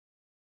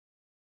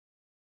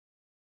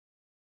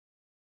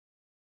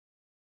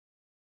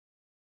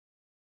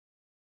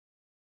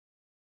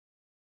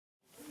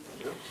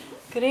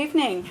Good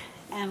evening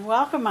and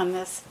welcome on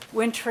this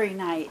wintry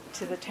night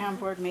to the Town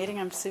Board meeting.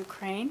 I'm Sue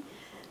Crane.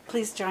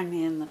 Please join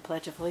me in the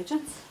Pledge of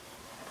Allegiance.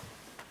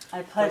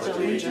 I pledge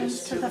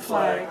allegiance to the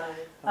flag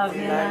of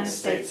the United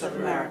States of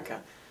America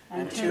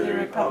and to the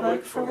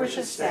republic for which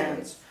it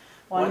stands,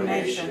 one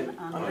nation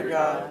under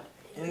God,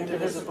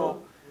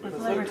 indivisible, with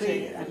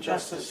liberty and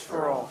justice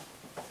for all.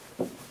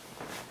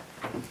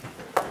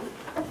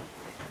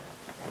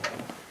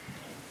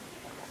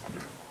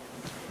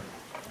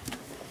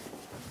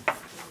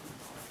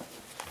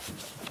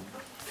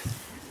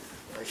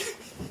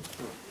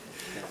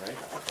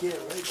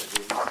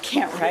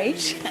 Can't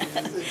write.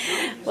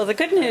 Well, the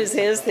good news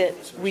is that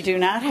we do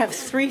not have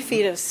 3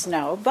 feet of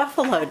snow.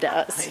 Buffalo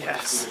does.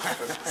 Yes.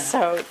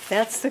 So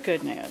that's the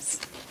good news.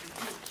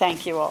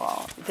 Thank you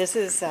all. This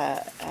is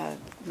a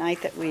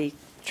night that we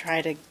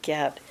try to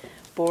get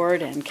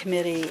board and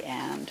committee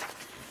and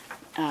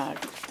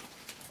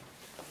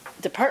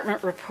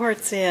department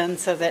reports in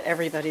so that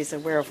everybody's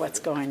aware of what's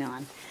going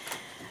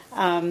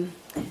on.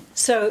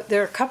 So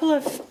there are a couple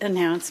of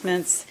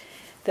announcements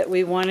that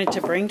we wanted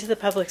to bring to the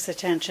public's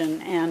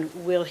attention, and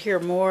we'll hear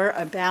more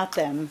about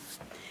them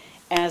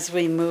as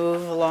we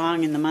move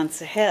along in the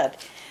months ahead.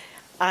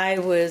 I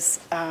was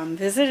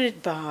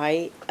visited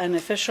by an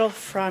official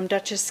from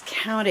Dutchess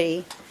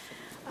County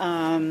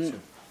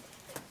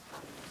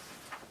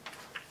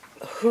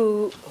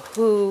who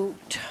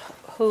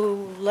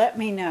let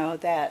me know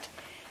that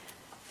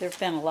there have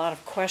been a lot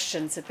of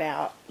questions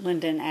about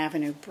Linden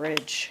Avenue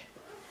Bridge,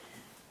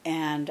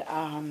 and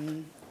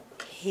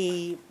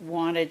he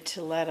wanted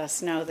to let us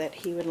know that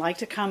he would like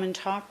to come and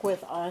talk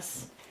with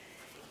us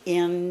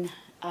in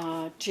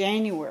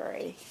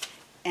January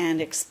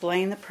and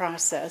explain the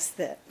process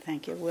that,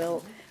 thank you,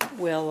 will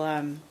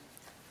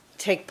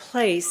take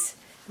place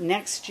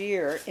next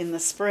year in the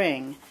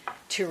spring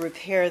to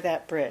repair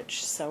that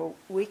bridge. So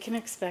we can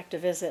expect a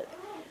visit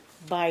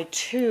by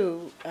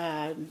 2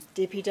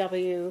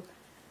 DPW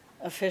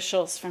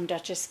officials from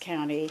Dutchess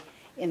County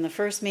in the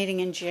first meeting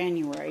in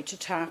January to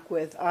talk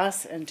with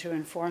us and to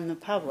inform the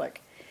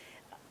public.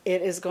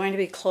 It is going to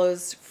be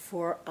closed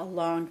for a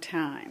long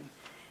time.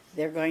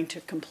 They're going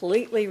to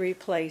completely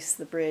replace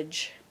the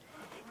bridge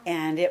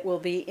and it will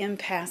be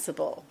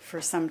impassable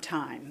for some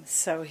time.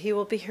 So he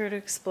will be here to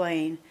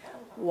explain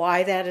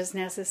why that is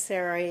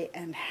necessary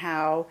and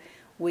how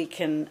we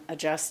can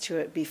adjust to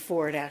it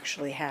before it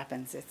actually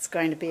happens. It's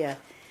going to be a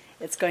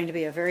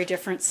very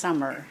different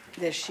summer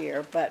this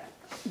year, but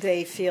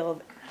they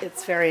feel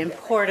it's very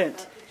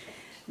important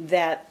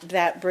that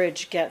that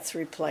bridge gets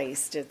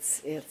replaced.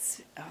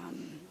 It's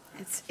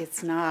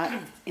not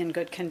in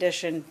good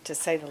condition, to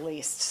say the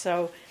least.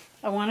 So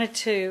I wanted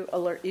to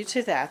alert you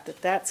to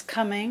that's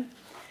coming,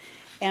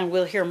 and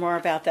we'll hear more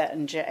about that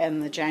in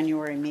the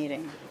January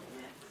meeting.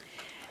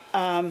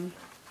 The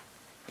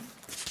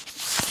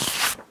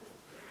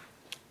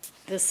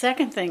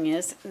second thing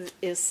is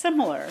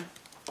similar.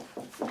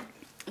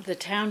 The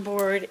town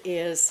board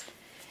is,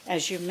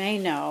 as you may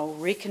know,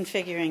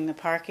 reconfiguring the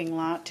parking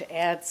lot to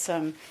add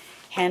some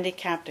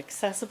handicapped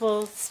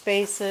accessible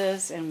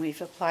spaces, and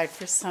we've applied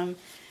for some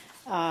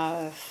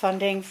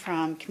funding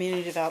from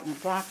Community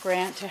Development Block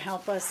Grant to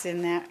help us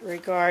in that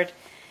regard.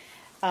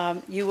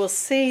 You will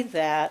see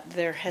that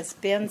there has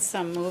been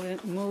some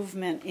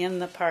movement in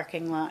the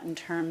parking lot in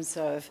terms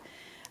of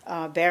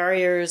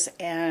barriers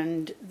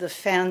and the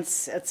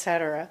fence,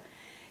 etc.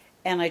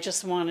 And I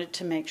just wanted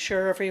to make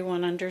sure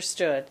everyone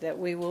understood that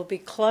we will be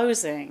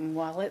closing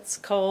while it's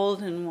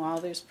cold and while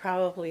there's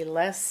probably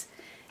less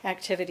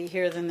activity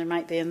here than there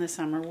might be in the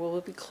summer. We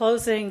will be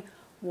closing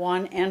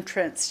one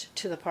entrance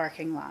to the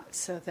parking lot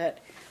so that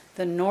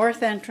the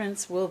north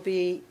entrance will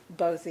be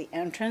both the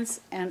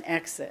entrance and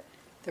exit.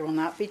 There will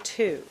not be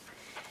 2.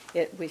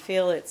 We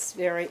feel it's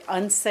very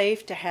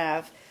unsafe to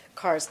have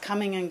cars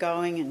coming and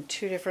going in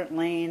 2 different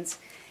lanes.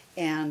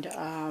 And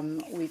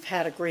we've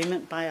had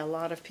agreement by a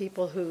lot of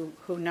people who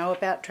know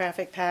about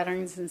traffic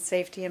patterns and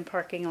safety in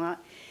parking lot.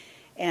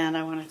 And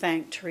I want to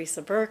thank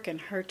Teresa Burke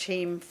and her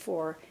team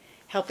for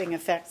helping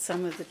affect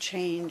some of the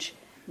change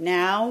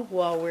now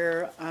while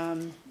we're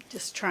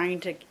just trying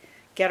to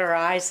get our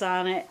eyes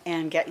on it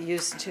and get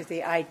used to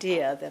the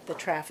idea that the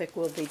traffic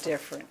will be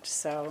different.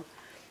 So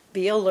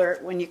be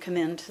alert when you come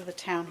into the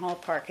town hall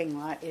parking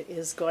lot. It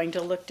is going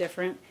to look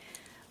different.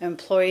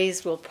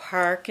 Employees will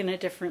park in a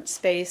different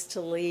space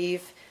to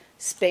leave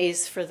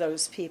space for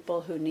those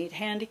people who need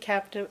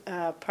handicapped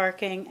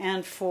parking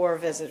and for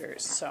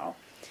visitors. So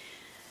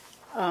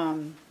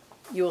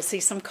you will see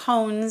some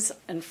cones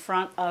in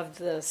front of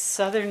the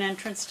southern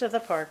entrance to the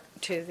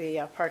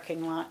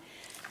parking lot.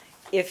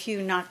 If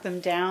you knock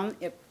them down,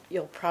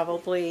 you'll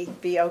probably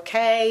be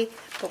okay,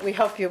 but we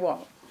hope you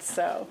won't.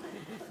 So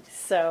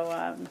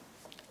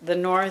the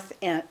north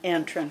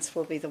entrance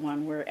will be the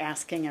one we're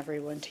asking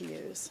everyone to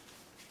use.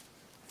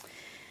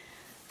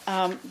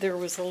 There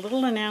was a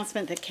little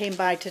announcement that came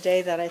by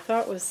today that I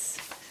thought was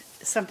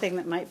something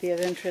that might be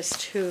of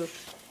interest to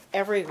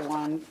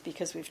everyone,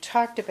 because we've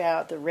talked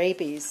about the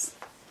rabies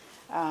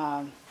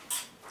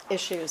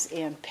issues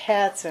in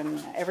pets,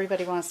 and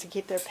everybody wants to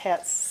keep their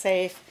pets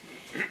safe.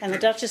 And the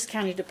Dutchess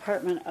County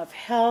Department of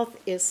Health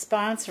is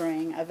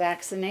sponsoring a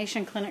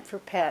vaccination clinic for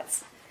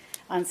pets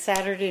on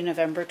Saturday,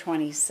 November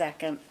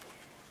 22nd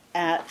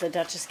at the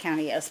Dutchess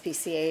County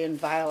SPCA in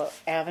Violet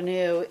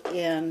Avenue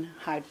in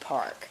Hyde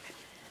Park.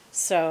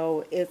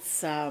 So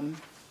it's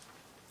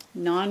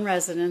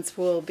non-residents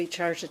will be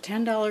charged a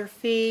 $10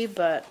 fee,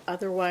 but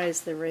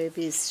otherwise the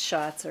rabies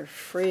shots are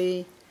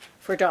free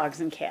for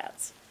dogs and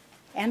cats.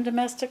 And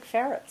domestic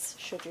ferrets,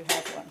 should you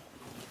have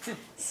one.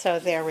 So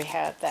there we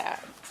have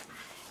that.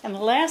 And the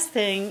last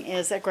thing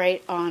is a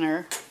great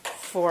honor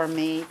for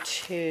me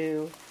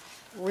to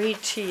read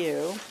to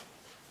you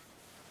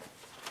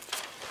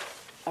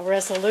a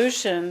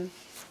resolution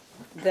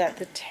that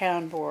the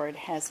town board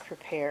has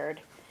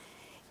prepared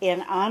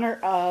in honor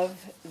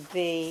of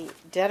the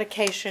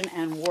dedication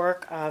and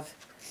work of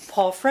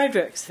Paul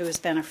Fredericks, who has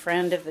been a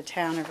friend of the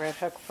town of Red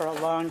Hook for a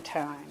long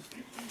time.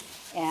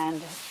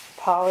 And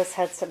Paul has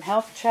had some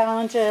health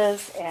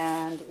challenges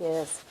and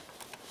is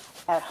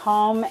at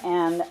home,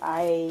 and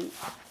I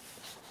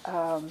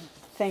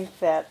think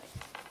that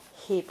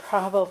he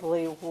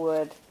probably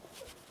would,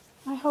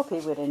 I hope he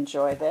would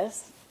enjoy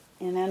this.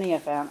 In any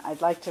event,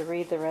 I'd like to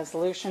read the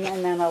resolution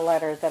and then a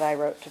letter that I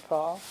wrote to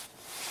Paul.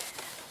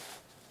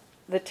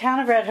 The Town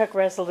of Red Hook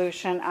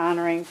resolution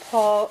honoring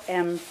Paul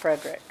M.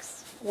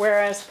 Fredericks.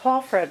 Whereas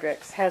Paul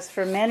Fredericks has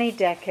for many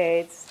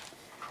decades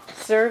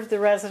served the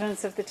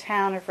residents of the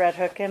town of Red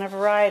Hook in a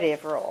variety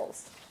of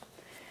roles.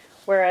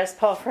 Whereas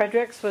Paul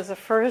Fredericks was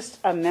first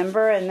a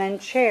member and then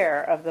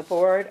chair of the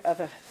Board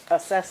of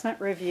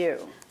Assessment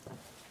Review.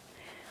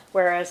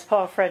 Whereas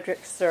Paul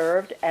Fredericks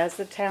served as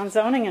the town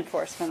zoning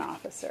enforcement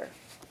officer.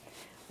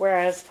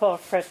 Whereas Paul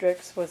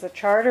Fredericks was a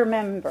charter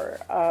member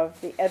of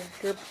the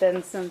Edgar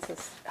Benson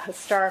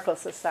Historical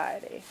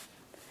Society.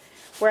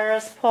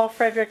 Whereas Paul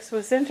Fredericks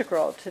was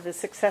integral to the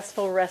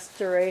successful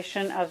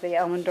restoration of the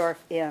Elmendorf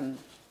Inn.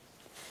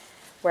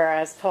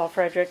 Whereas Paul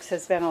Fredericks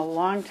has been a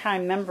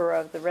longtime member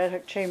of the Red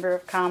Hook Chamber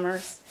of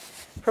Commerce,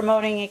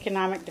 promoting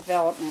economic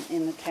development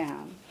in the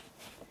town.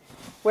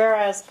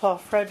 Whereas Paul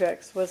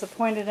Fredericks was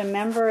appointed a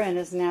member and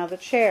is now the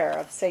chair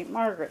of St.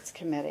 Margaret's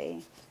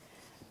Committee.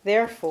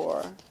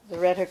 Therefore, the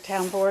Red Hook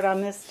Town Board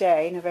on this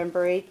day,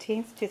 November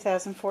 18th,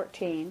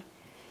 2014,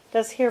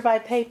 does hereby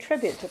pay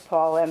tribute to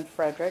Paul M.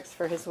 Fredericks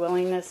for his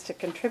willingness to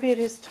contribute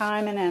his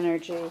time and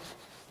energy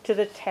to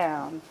the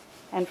town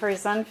and for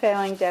his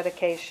unfailing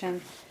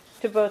dedication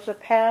to both the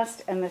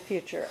past and the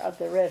future of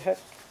the Red Hook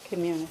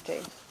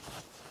community.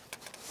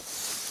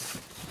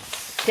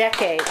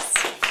 Decades.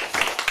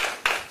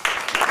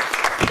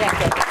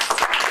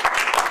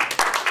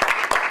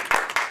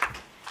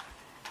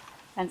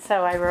 And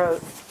so I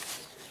wrote,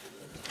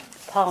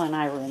 Paul and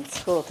I were in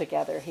school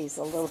together. He's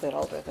a little bit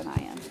older than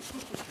I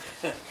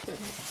am.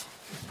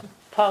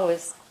 Paul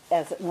was,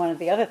 as one of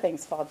the other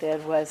things Paul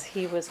did, was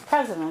he was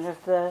president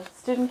of the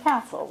student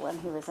council when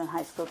he was in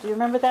high school. Do you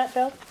remember that,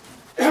 Bill?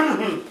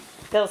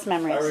 Bill's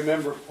memories. I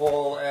remember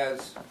Paul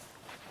as,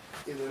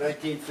 in the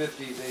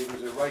 1950s, he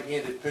was a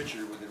right-handed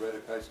pitcher with the Red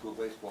Hook High School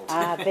baseball team.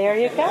 Ah, there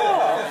you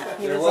go.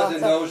 There was in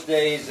those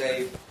days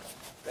a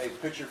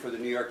pitcher for the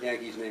New York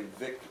Yankees named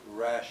Vic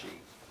Raschi.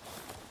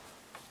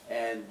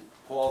 And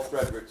Paul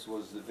Fredericks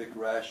was the Vic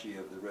Raschi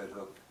of the Red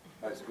Hook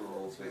High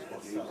School baseball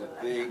team. He was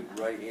a big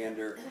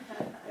right-hander,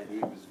 and he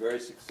was very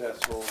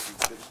successful. He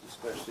pitched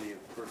especially a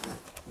perfect,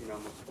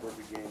 almost a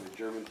perfect game at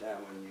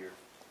Germantown one year.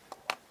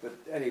 But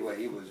anyway,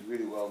 he was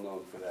really well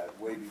known for that,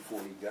 way before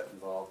he got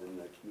involved in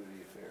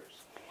community affairs.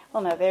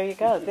 Well, now there you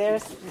go.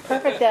 There's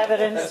perfect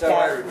evidence. That's how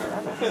I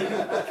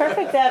remember.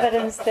 Perfect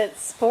evidence that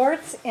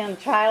sports in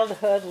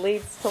childhood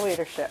leads to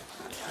leadership.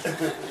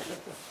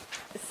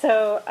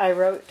 So I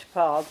wrote to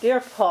Paul,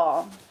 Dear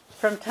Paul,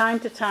 from time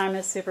to time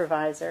as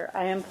supervisor,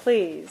 I am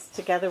pleased,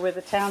 together with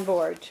the town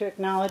board, to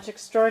acknowledge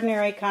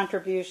extraordinary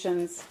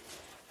contributions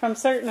from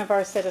certain of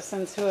our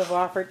citizens who have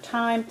offered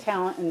time,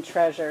 talent, and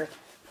treasure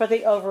for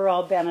the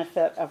overall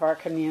benefit of our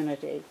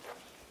community.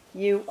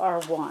 You are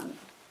one.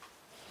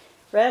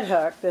 Red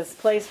Hook, this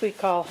place we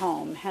call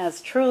home, has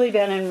truly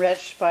been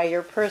enriched by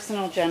your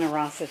personal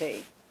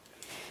generosity.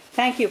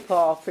 Thank you,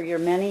 Paul, for your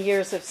many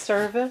years of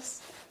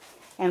service,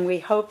 and we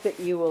hope that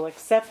you will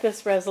accept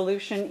this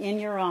resolution in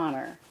your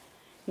honor,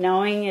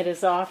 knowing it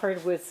is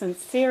offered with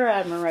sincere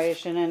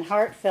admiration and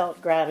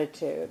heartfelt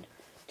gratitude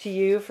to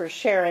you for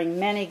sharing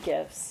many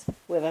gifts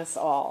with us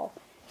all.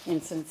 In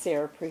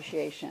sincere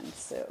appreciation,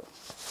 Sue.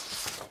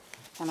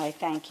 And I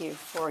thank you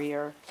for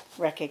your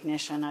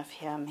recognition of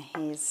him.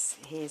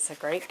 He's a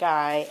great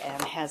guy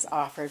and has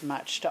offered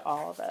much to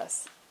all of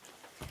us.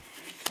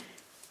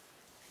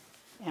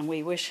 And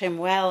we wish him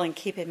well and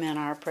keep him in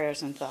our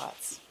prayers and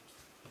thoughts.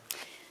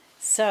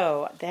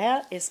 So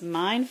that is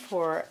mine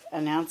for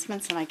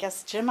announcements. And I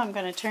guess, Jim, I'm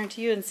going to turn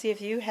to you and see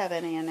if you have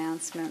any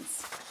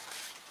announcements.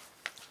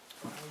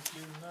 I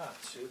do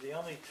not, Sue. The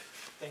only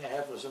thing I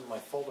have was in my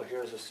folder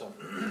here is this,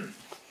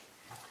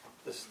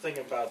 this thing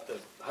about the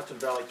Hudson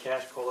Valley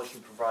Cash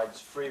Coalition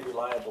provides free,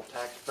 reliable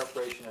tax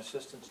preparation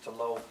assistance to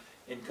low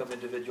income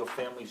individual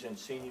families and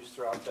seniors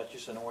throughout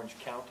Dutchess and Orange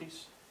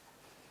counties.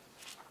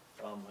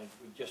 We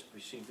just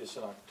received this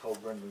in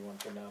October, and we want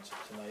to announce it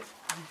tonight.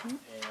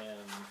 And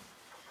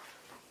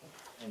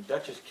in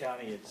Dutchess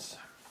County, it's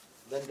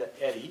Linda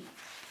Eddy,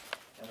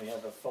 and we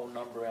have a phone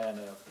number and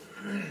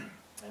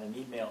an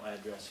email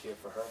address here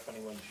for her if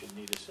anyone should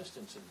need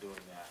assistance in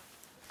doing that.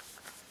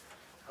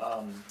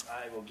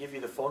 I will give you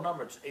the phone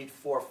number. It's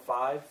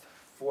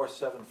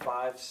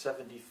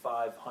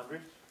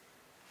 845-475-7500,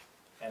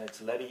 and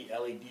it's Leddy,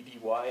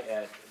 L-E-D-D-Y,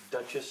 at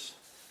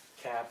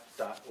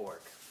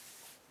dutchesscap.org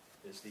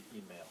is the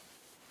email.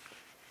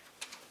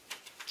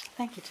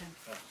 Thank you, Tim.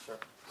 Sir.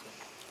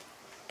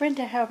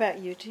 Brenda, how about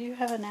you? Do you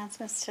have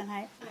announcements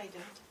tonight? I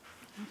don't.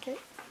 Okay.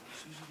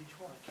 Susie, did you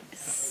want to keep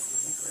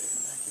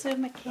Sue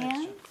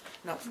McCann?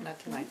 No, not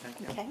tonight, thank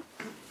you. Okay.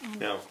 And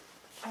No.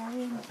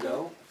 Carrie and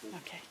No?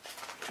 Okay.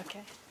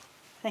 Okay.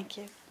 Thank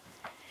you.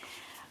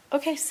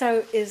 Okay,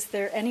 so is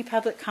there any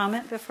public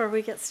comment before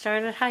we get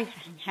started? Hi,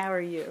 how are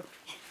you?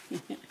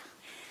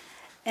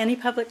 Any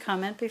public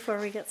comment before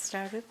we get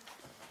started?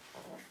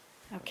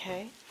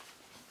 Okay.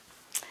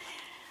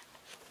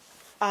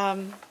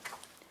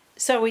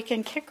 So we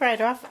can kick right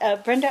off.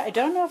 Brenda, I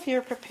don't know if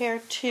you're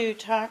prepared to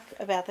talk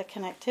about the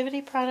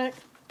connectivity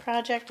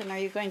project, and are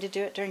you going to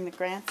do it during the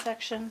grant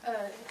section?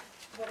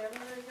 Whatever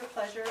your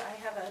pleasure, I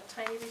have a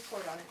tiny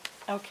report on it.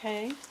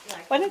 Okay. Yeah,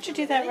 I Why can don't you do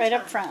do it that right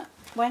up anytime. front?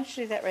 Why don't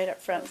you do that right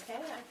up front? Okay,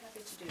 I'm happy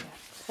to do that.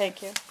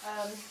 Thank you.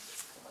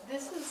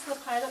 This is the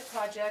pilot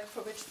project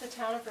for which the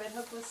town of Red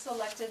Hook was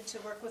selected to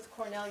work with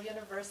Cornell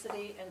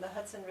University and the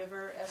Hudson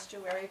River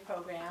Estuary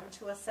Program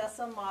to assess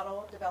a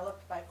model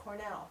developed by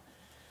Cornell.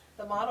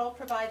 The model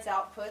provides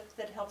output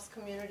that helps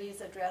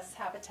communities address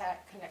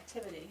habitat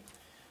connectivity.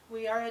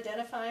 We are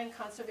identifying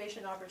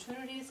conservation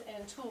opportunities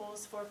and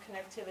tools for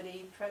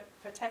connectivity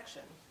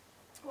protection.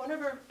 One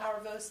of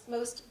our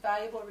most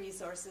valuable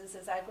resources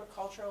is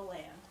agricultural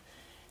land,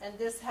 and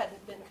this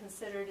hadn't been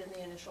considered in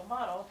the initial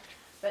model,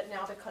 but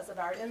now because of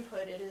our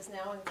input it is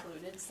now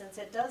included since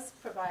it does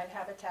provide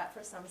habitat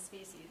for some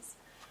species.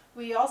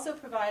 We also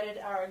provided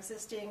our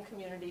existing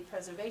community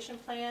preservation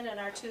plan and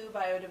our 2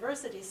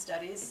 biodiversity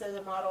studies so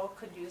the model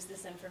could use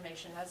this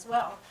information as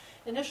well.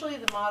 Initially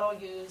the model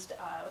used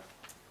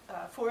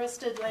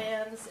forested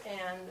lands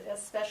and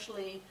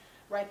especially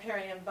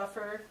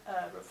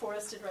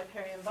forested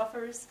riparian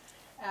buffers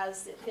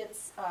as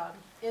its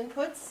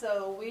inputs.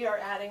 So we are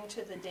adding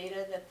to the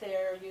data that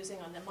they're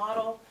using on the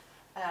model,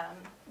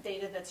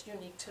 data that's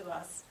unique to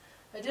us.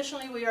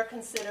 Additionally, we are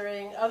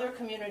considering other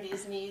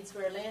communities' needs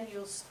where land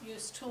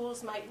use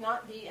tools might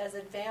not be as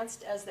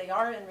advanced as they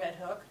are in Red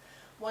Hook.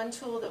 One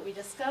tool that we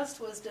discussed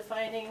was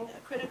defining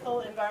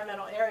critical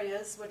environmental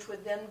areas, which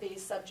would then be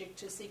subject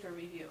to seeker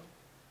review.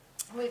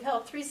 We've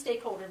held 3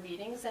 stakeholder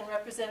meetings, and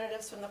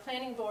representatives from the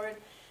planning board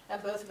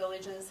and both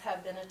villages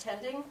have been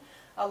attending,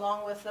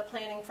 along with the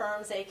planning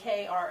firms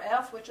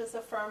AKRF, which is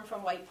a firm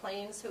from White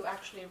Plains who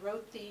actually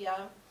wrote the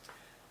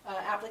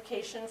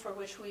application for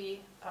which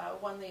we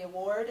won the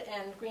award,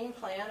 and Green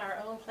Plan, our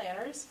own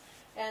planners,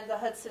 and the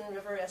Hudson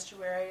River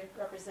Estuary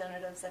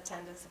representatives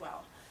attend as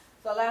well.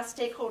 The last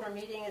stakeholder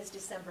meeting is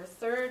December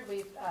 3rd.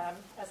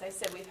 As I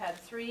said, we've had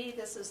 3.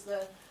 This is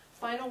the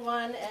final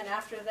one, and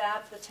after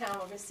that the town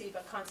will receive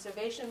a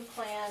conservation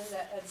plan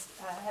that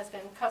has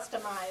been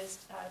customized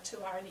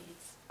to our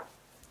needs.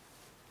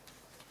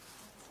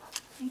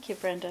 Thank you,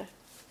 Brenda.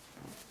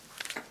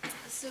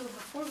 So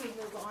before we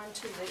move on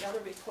to the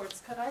other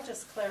reports, could I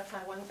just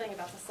clarify one thing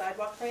about the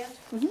sidewalk grant?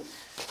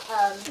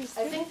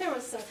 I think there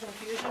was some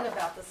confusion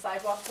about the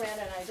sidewalk grant,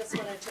 and I just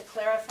wanted to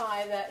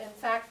clarify that in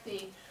fact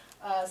the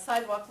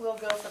sidewalk will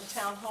go from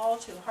Town Hall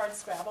to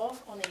Hardscrabble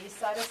on the east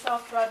side of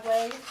South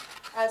Broadway,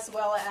 as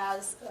well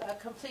as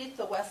complete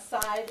the west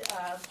side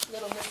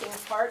little missing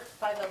part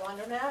by the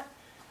laundromat.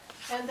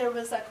 And there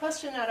was a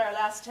question at our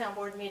last town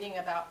board meeting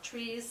about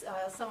trees.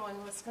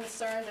 Someone was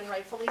concerned, and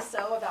rightfully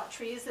so, about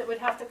trees that would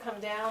have to come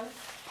down.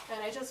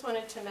 And I just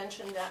wanted to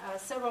mention that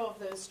several of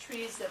those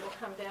trees that will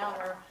come down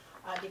are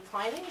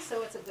declining,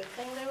 so it's a good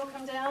thing they will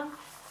come down.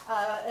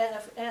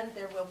 And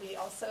there will be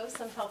also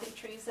some healthy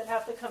trees that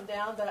have to come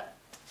down, but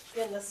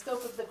in the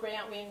scope of the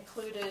grant we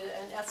included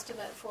an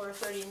estimate for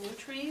 30 new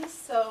trees.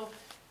 So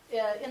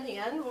in the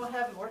end we'll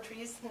have more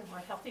trees and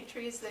more healthy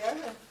trees there.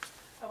 And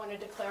I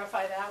wanted to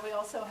clarify that. We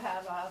also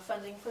have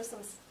funding for some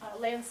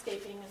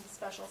landscaping in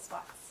special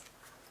spots.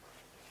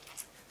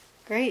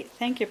 Great.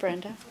 Thank you,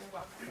 Brenda. You're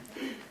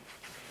welcome.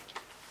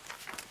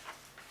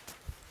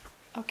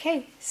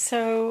 Okay,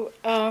 so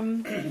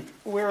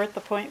we're at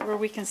the point where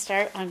we can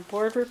start on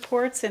board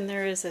reports, and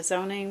there is a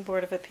Zoning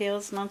Board of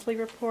Appeals monthly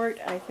report.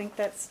 I think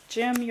that's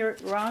Jim,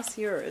 Ross,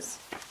 yours.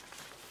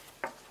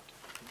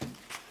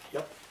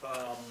 Yep.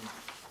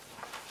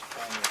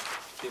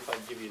 See if I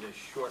can give you the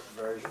short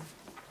version.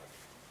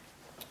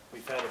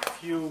 We've had a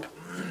few, in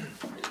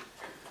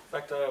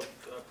fact I'll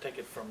take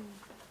it from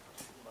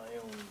my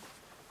own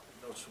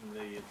notes from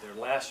their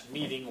last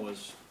meeting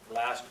was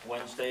last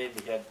Wednesday.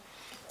 We had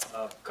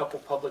a couple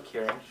public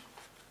hearings.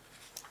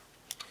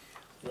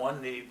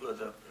 One, the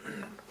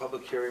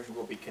public hearing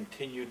will be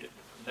continued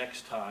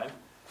next time.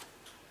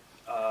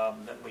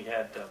 Then we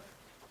had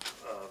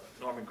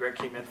Norman Gregg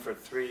came in for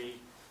 3,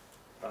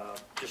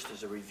 just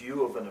as a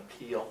review of an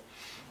appeal.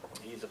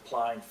 He's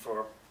applying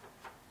for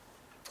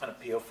an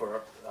appeal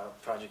for a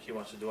project he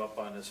wants to do up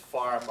on his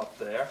farm up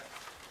there.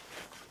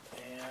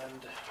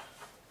 And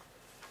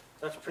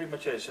that's pretty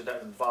much it. So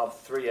that involved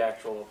 3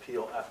 actual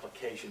appeal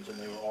applications, and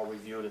they were all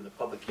reviewed. And the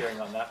public hearing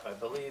on that, I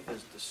believe,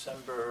 is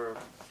December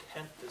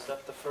 10th. Is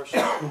that the first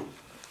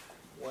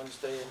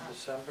Wednesday in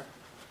December?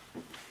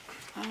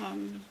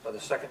 Or the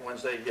second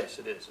Wednesday? Yes,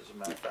 it is, as a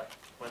matter of fact.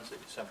 Wednesday,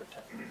 December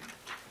 10th.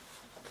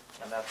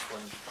 And that's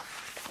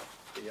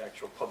when the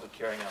actual public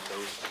hearing on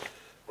those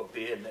will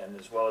be, and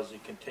as well as the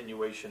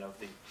continuation of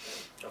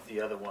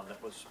the other one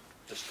that was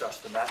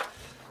discussed. And that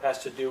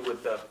has to do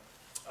with the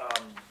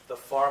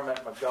farm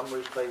at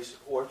Montgomery Place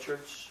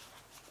Orchards.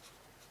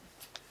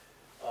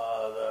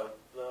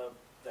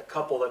 The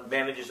couple that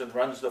manages and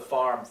runs the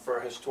farm for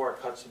Historic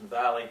Hudson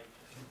Valley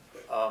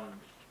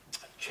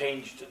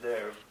changed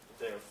their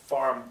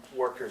farm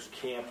workers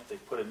camp. They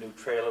put a new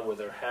trailer where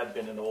there had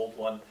been an old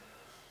one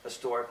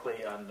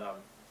historically, and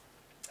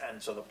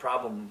so the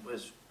problem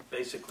is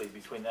basically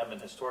between them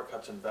and Historic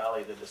Hudson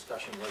Valley. The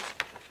discussion was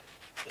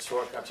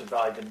Historic Hudson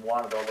Valley didn't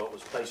want it, although it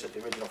was placed at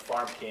the original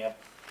farm camp,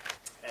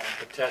 and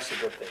protested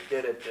that they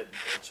did it, and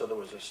so there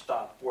was a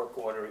stop work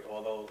order,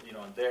 although, you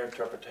know, in their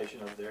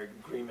interpretation of their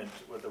agreement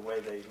with the way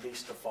they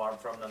leased the farm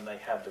from them, they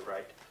had the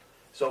right.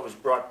 So it was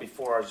brought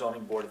before our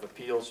Zoning Board of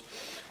Appeals,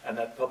 and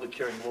that public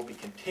hearing will be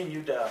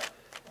continued.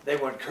 They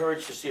were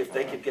encouraged to see if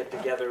they could get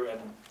together and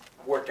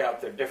work out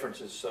their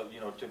differences, so, you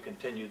know, to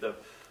continue the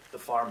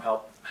farm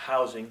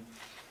housing,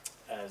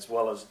 as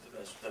well as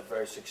the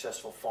very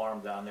successful farm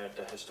down there at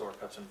the Historic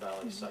Hudson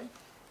Valley site.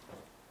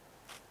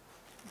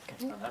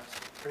 Okay. And that's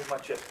pretty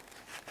much it.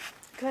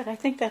 Good. I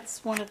think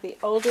that's one of the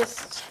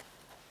oldest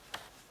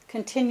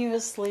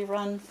continuously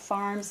run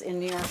farms in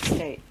New York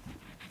State.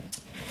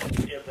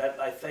 Yeah, that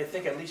I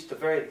think at least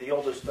the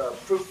oldest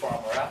fruit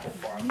farm or apple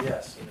farm,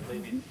 yes.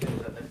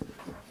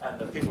 And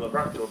the people that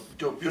run it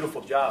do a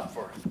beautiful job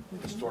for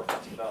Historic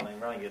Hudson Valley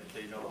and running it.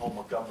 You know, the whole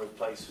Montgomery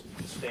Place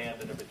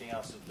stand and everything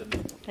else has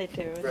been They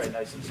do. very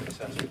nice and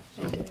successful.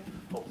 So They do.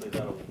 hopefully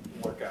that'll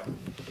work out.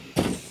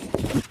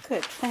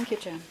 Good. Thank you,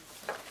 Jen.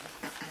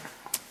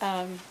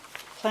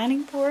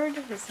 Planning board.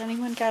 Has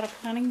anyone got a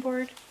planning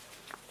board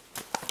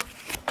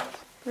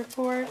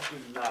report?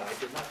 I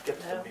did not get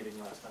to the meeting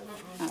last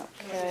night.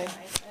 Okay.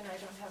 And I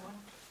don't have one.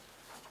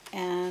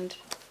 And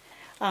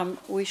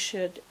we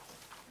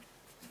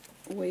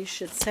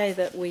should say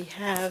that we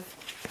have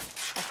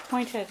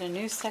appointed a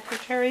new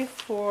secretary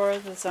for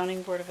the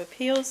Zoning Board of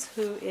Appeals,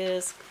 who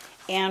is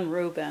Ann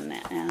Rubin,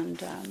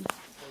 and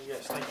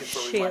Yes, thank you for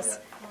she reminding is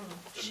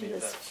me. she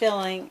is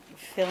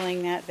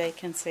filling that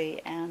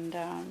vacancy, and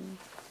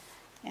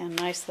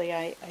nicely.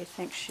 I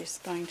think she's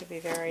going to be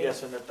very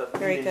Yes, and at the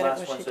very meeting good at last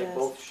what she Wednesday, does.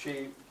 both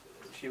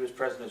she was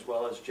present as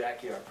well as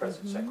Jackie, our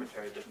present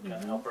secretary, to kind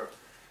of help her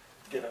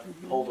get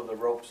a hold of the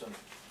ropes and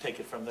take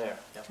it from there.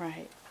 Yep.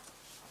 Right.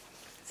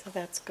 So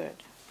that's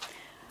good.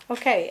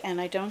 Okay, and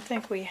I don't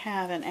think we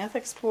have an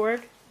ethics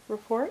board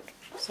report,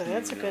 so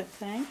that's a good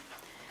thing.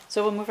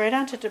 So we'll move right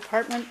on to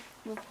department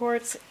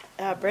reports.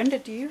 Brenda,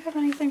 do you have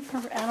anything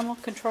from animal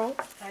control?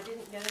 I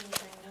didn't get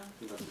anything,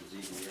 no. That's the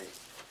ZBA.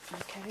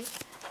 Okay.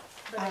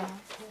 But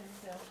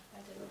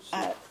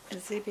I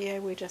didn't.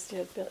 ZBA, we just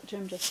did.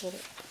 Jim just did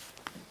it.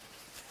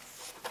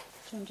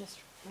 Jim just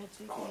read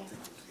Oh, I ZBA.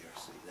 think it was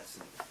ERC. That's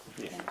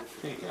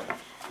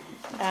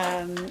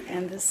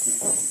And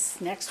this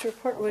next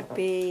report would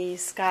be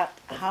Scott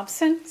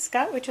Hobson.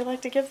 Scott, would you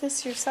like to give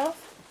this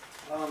yourself?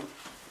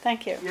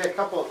 Thank you. Yeah, a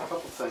couple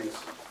things.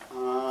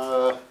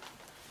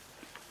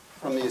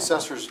 From the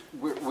assessors,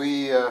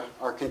 we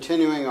are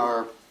continuing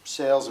our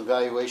sales and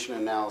valuation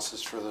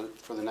analysis for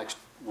the next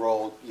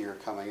roll year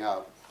coming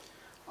up.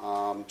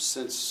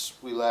 Since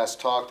we last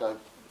talked, I've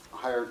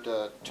hired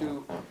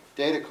 2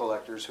 data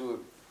collectors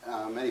who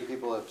many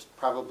people have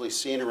probably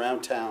seen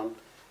around town,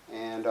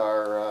 and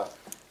are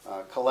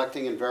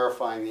collecting and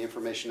verifying the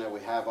information that we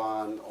have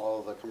on all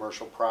of the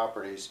commercial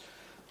properties.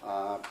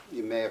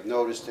 You may have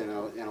noticed in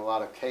a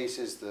lot of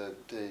cases the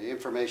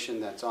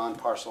information that's on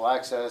parcel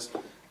access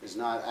is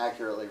not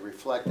accurately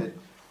reflected,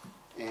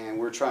 and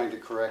we're trying to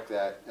correct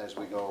that as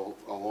we go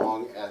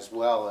along, as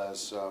well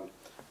as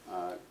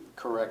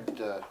correct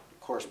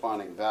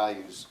corresponding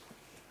values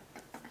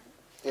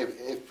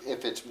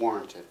if it's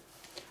warranted.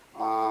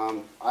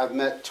 I've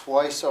met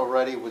twice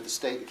already with the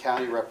state and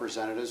county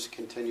representatives to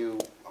continue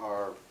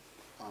our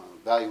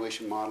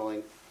valuation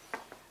modeling,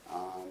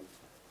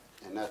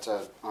 and that's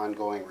an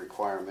ongoing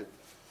requirement.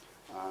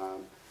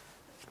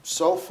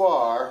 So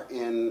far,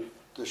 in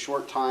the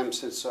short time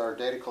since our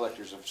data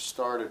collectors have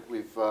started,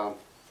 we've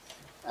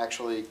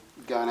actually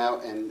gone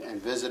out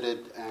and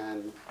visited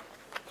and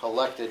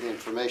collected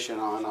information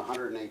on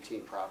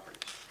 118 properties.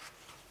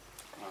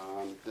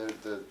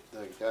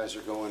 The guys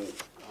are going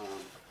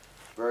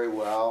very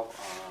well.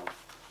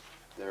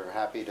 They're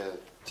happy to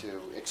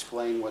to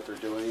explain what they're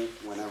doing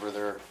whenever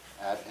they're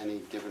at any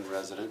given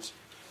residence.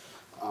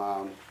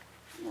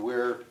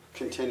 We're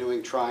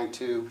continuing trying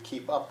to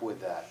keep up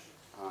with that.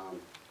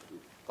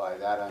 By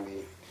that I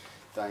mean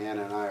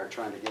Diana and I are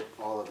trying to get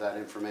all of that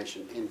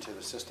information into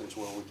the systems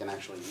where we can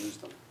actually use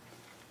them.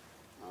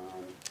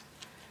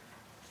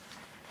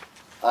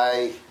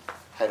 I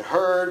had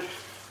heard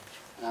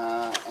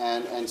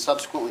and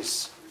subsequently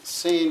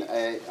seen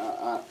a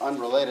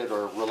unrelated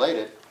or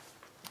related.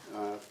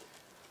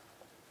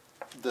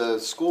 The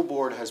school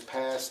board has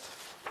passed,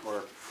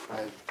 or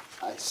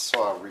I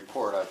saw a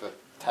report, I've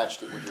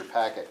attached it with your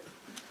packet.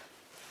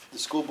 The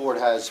school board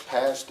has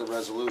passed a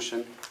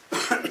resolution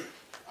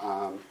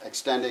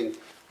extending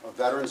a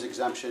veterans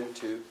exemption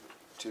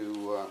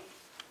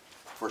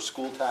for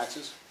school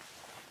taxes.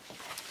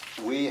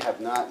 We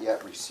have not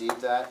yet received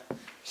that.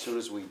 As soon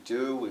as we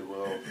do, we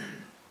will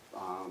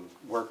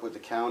work with the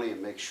county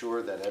and make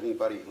sure that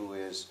anybody who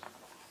is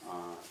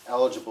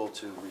eligible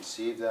to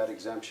receive that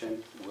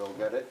exemption will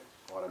get it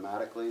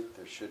automatically.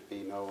 There should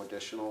be no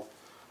additional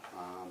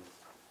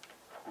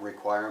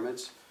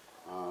requirements,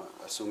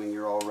 assuming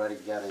you're already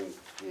getting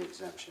the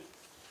exemption.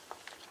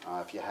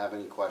 If you have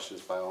any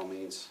questions, by all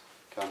means,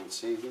 come and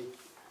see me.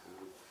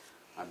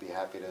 I'd be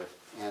happy to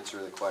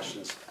answer the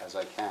questions as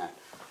I can.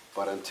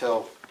 But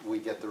until we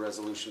get the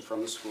resolution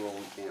from the school,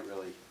 we can't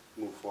really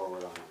move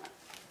forward on that.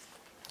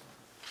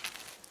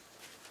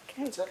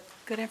 Okay, That's it.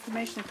 good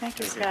information. Thank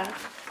you, Scott.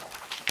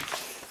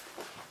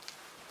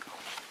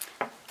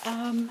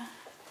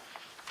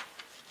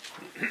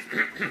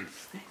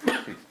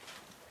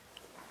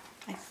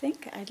 I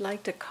think I'd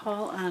like to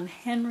call on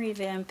Henry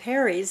Van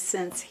Perry,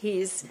 since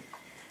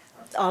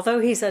although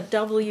he's a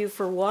W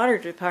for Water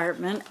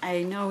Department,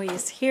 I know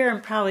he's here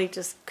and probably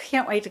just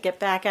can't wait to get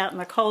back out in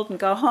the cold and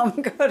go home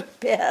and go to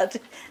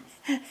bed.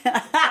 Is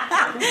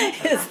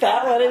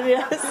that what it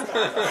is?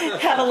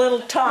 Have a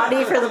little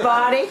toddy for the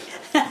body?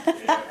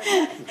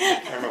 The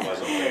camera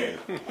wasn't okay.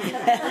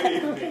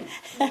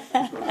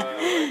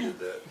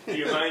 Do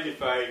you mind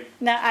if I?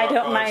 No, I talk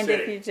don't while mind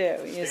I'm if you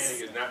sitting? do.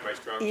 Standing is not my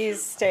strong You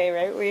suit. stay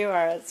right where you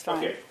are. It's fine.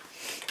 Okay.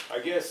 I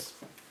guess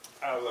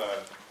I'll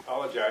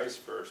apologize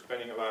for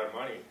spending a lot of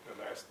money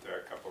the last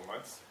couple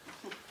months.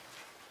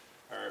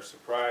 Our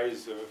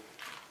surprise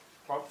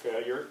pump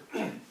failure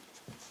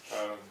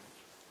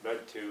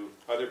led to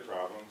other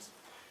problems.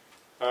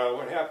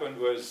 What happened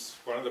was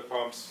one of the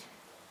pumps,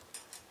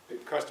 the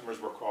customers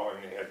were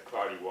calling, they had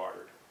cloudy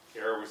water.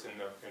 Air was in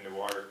the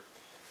water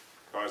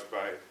caused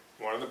by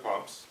one of the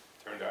pumps.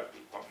 Turned out to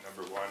be pump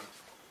number 1.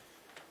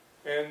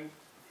 And,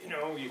 you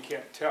know, you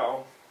can't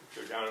tell if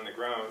they're down in the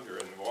ground or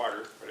in the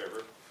water,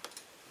 whatever.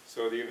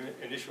 So the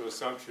initial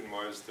assumption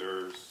was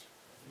there's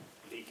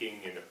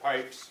leaking in the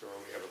pipes, or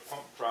we have a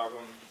pump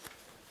problem.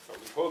 So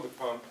we pulled the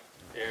pump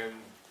and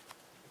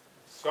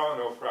saw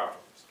no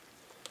problems.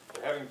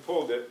 But having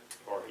pulled it,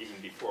 or even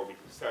before we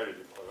decided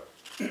to pull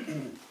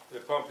it,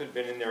 the pump had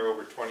been in there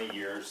over 20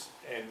 years,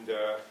 and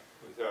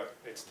we thought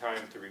it's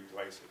time to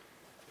replace it.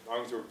 As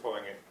long as we're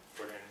pulling it,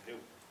 put in a new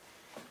one.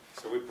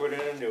 So we put in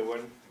a new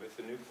one with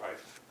the new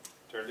pipe,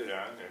 turned it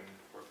on, and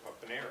we're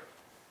pumping air.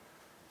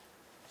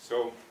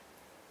 So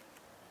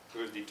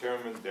it was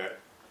determined that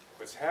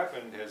what's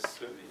happened is,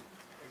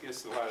 I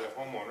guess a lot of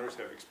homeowners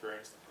have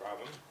experienced the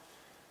problem.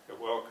 The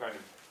well kind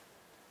of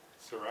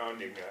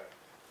surrounding that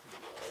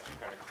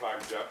kind of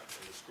clogs up,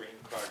 and the screen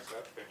clogs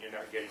up, and you're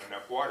not getting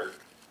enough water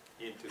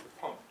into the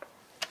pump.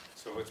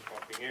 So it's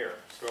pumping air.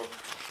 So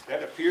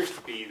that appears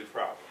to be the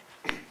problem.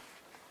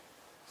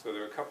 So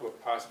there are a couple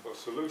of possible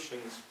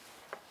solutions.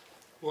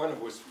 One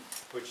was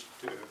put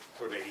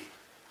a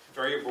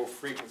variable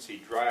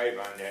frequency drive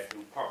on that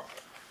new pump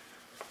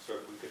so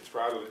that we could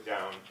throttle it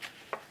down.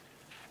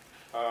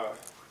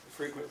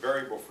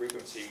 Variable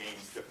frequency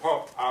means the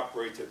pump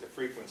operates at the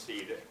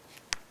frequency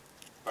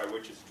by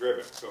which it's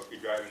driven. So if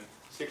you're driving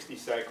 60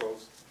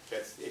 cycles,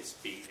 that's its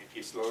speed. If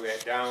you slow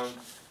that down,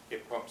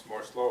 it pumps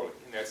more slowly.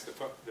 And that's the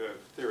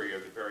theory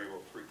of the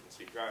variable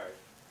frequency drive.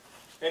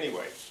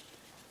 Anyway,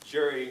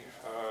 Jerry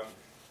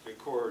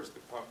Licors, the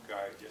pump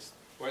guy, just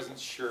wasn't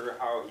sure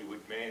how he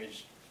would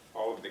manage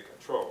all of the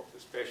controls,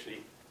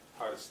 especially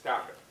how to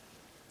stop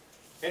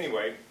it.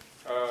 Anyway,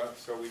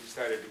 so we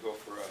decided to go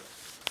for a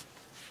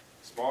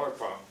smaller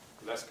pump,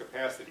 less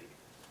capacity.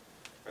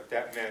 But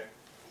that meant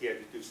he had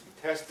to do some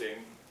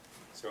testing,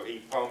 so he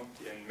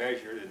pumped and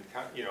measured and,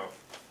 you know,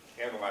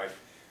 analyzed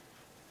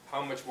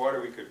how much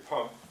water we could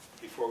pump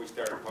before we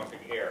started pumping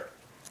air.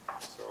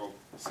 So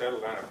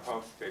settled on a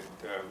pump that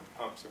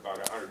pumps about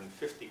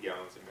 150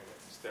 gallons a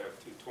minute instead of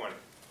 220.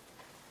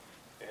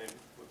 And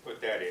we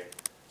put that in.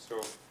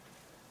 So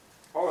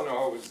all in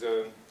all, it was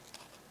a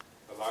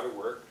lot of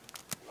work,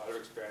 a lot of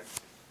expense,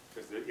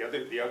 because the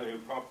other new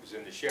pump was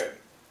in the shed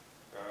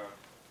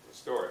to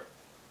store it.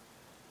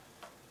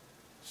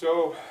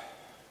 So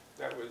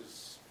that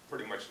was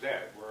pretty much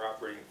that. We're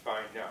operating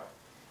fine now.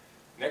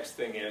 Next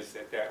thing is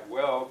that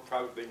well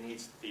probably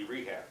needs to be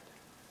rehabbed.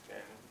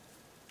 And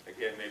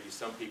again, maybe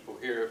some people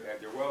here have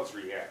had their wells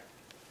rehabbed.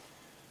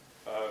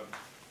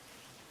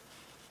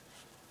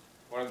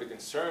 one of the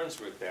concerns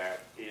with that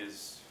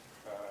is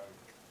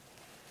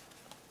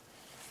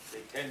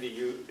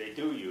they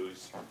do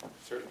use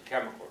certain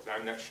chemicals.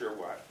 I'm not sure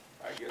what.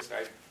 I guess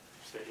I'd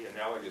say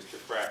analogous to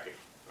fracking,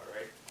 all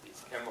right?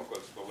 These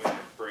chemicals go in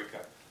and break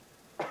up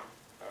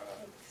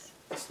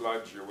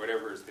sludge or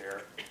whatever is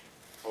there,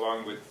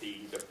 along with the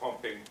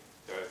pumping,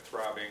 the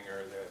throbbing,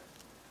 or the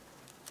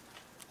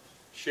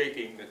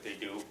shaking that they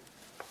do.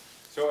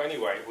 So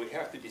anyway, we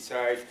have to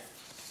determine,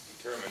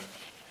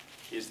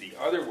 is the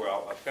other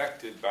well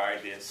affected by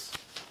this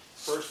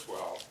first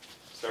well,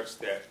 such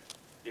that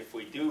if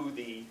we do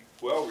the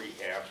well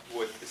rehab,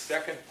 would the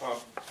second pump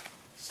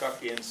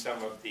suck in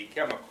some of the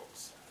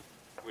chemicals?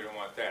 We don't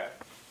want that.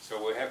 So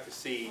we'll have to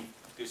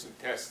do some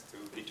tests to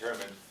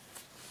determine,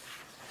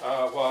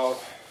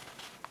 while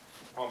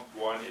pump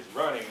 1 is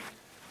running,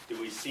 do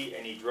we see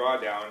any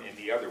drawdown in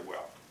the other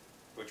well,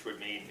 which would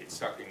mean it's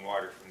sucking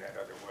water from that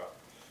other well.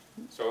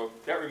 So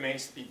that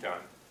remains to be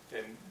done.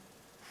 And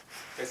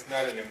that's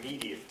not an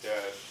immediate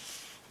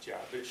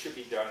job, but it should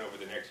be done over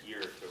the next year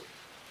or two.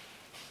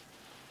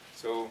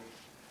 So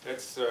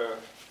that's the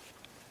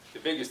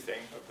biggest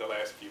thing of the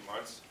last few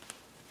months.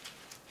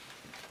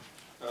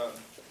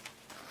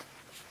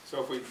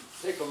 So if we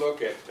take a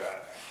look at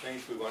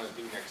things we want to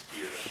do next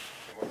year,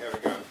 and we're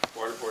having a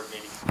water board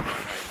meeting tomorrow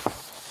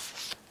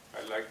night,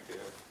 I'd like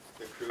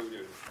the crew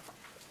to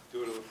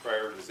do a little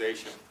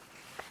prioritization.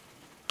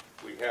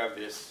 We have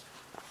this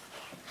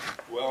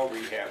well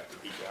rehab to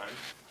be done.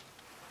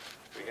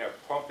 We have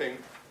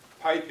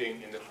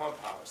piping in the pump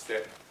house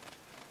that,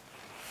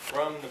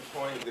 from the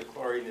point of the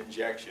chlorine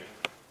injection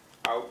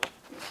out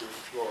through the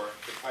floor,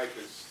 the pipe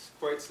is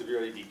quite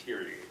severely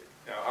deteriorated.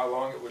 Now, how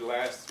long it would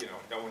last,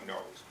 no one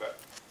knows, but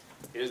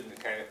it isn't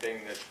the kind of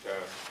thing that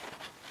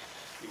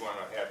you want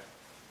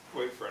to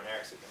wait for an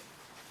accident.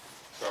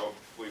 So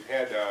we've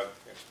had an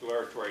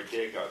exploratory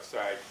dig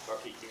outside.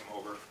 Bucky came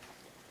over,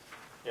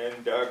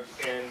 and Doug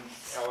and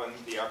Ellen,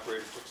 the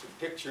operator, took some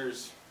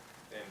pictures,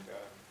 and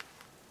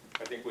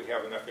I think we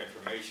have enough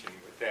information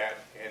with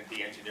that and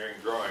the engineering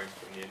drawings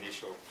from the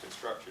initial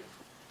construction,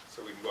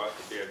 so we can go out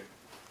to bid,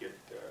 get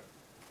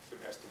some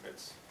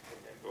estimates,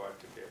 and then go out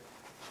to bid.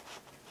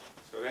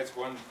 So that's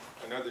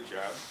another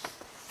job.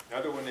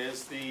 Another one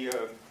is the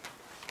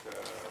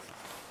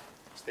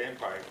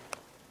standpipe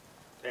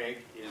tank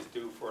is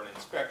due for an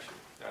inspection.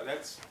 Now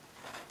that's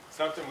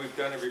something we've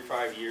done every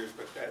 5 years,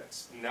 but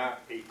that's not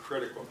a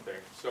critical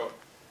thing. So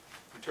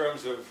in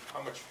terms of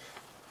how much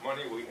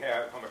money we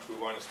have, how much we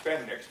want to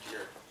spend next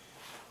year,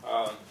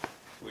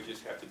 we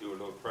just have to do a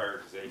little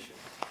prioritization.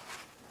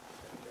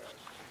 And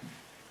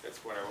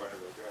that's what I want to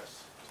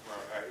address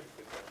tomorrow night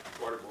with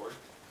the water board.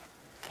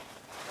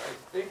 I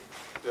think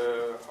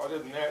other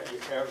than that, you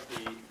have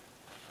the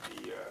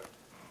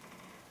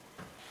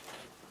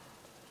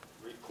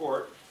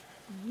report.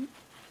 Mm-hmm.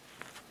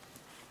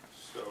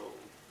 So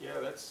yeah,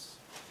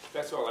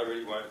 that's all I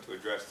really wanted to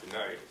address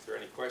tonight. If there are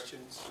any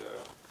questions,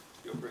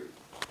 feel free.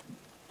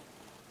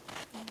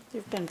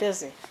 You've been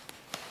busy.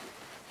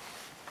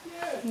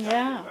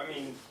 Yeah. I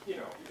mean,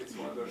 it's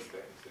one of those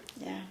things.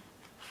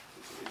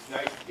 It's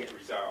nice to get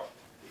resolved.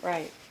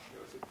 Right.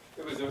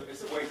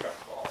 It's a wake-up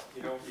call.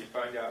 You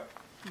find out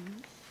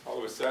all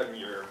of a sudden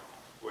you're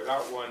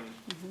without one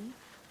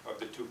of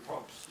the 2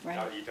 pumps. Right.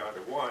 Now you're down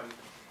to 1,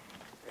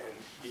 and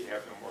you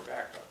have no more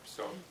backup.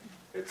 So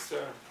it's,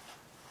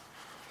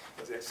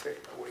 as I say,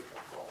 a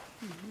wake-up call.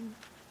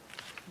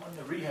 On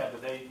the rehab,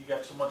 you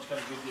got someone's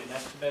going to give you an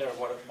estimate or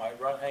what it might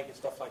run, Hank, and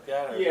stuff like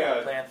that? Or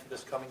Yeah. Plan for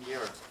this coming year?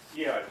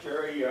 Yeah,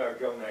 Jerry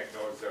Gilnack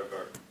knows of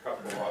a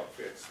couple of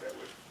outfits that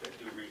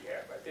do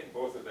rehab. I think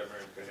both of them are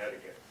in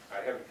Connecticut.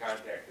 I haven't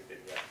contacted them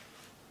yet.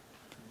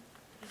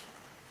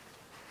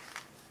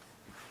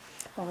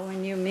 Well,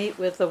 when you meet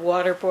with the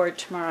water board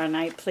tomorrow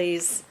night,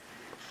 please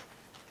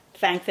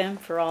thank them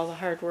for all the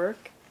hard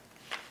work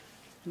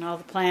and all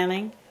the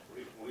planning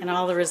and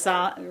all the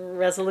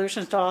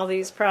resolutions to all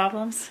these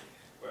problems.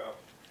 Well,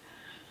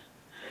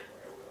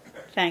 anyway, I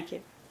will. Thank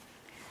you.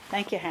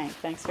 Thank you, Hank.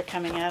 Thanks for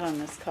coming out on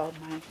this cold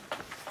night.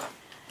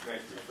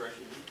 Nice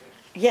refreshing evening.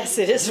 Yes,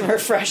 it is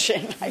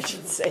refreshing. I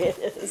should say it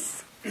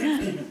is.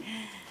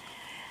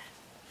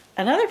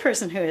 Another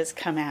person who has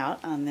come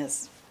out on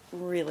this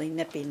really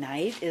nippy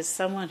night is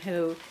someone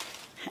who,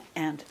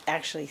 and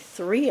actually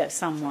 3 of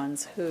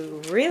someone's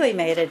who really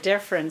made a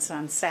difference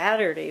on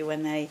Saturday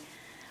when they,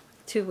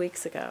 2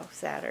 weeks ago,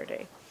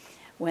 Saturday,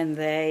 when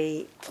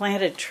they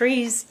planted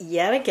trees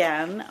yet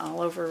again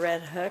all over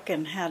Red Hook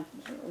and had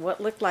what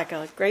looked like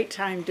a great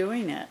time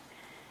doing it.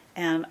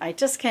 And I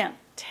just can't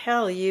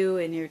tell you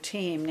and your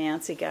team,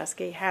 Nancy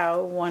Gusky,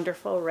 how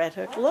wonderful Red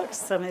Hook looks.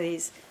 Some of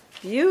these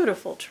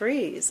beautiful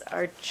trees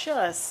are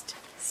just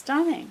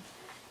stunning.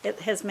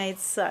 It has made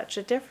such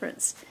a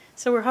difference.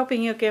 So we're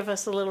hoping you'll give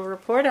us a little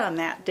report on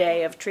that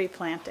day of tree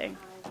planting.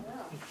 I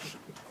will.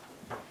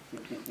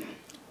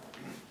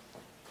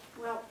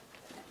 Well,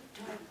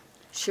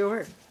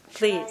 Sure,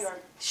 please. Or-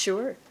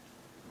 Sure.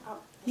 oh,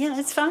 Yeah,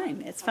 it's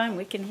fine. It's fine.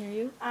 We can hear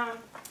you.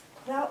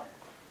 Well,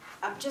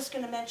 I'm just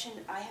going to mention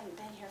I haven't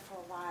been here for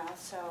a while,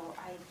 so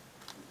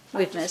I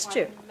We've missed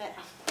you.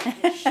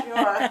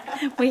 Sure.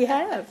 We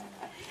have.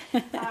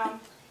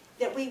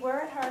 That we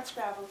were at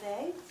Hardscrabble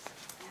Day,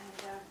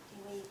 and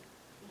we,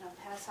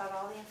 pass out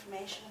all the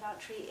information about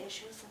tree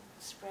issues and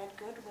spread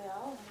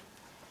goodwill.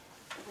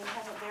 And we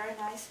had a very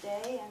nice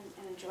day and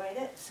enjoyed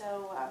it.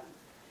 So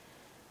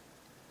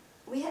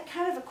we had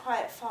kind of a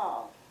quiet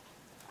fall.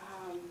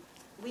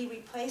 We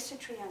replaced a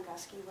tree on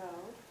Gusky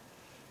Road,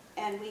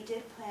 and we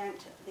did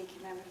plant the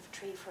commemorative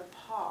tree for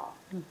Paul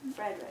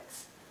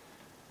Fredericks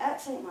at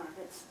St.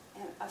 Margaret's,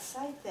 and a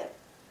site that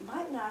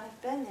might not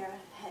have been there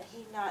had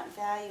he not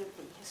valued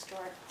the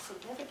historic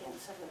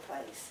significance of the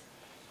place.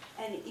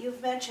 And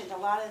you've mentioned a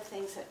lot of the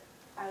things that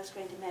I was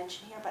going to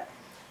mention here, but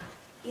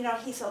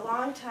he's a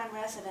longtime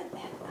resident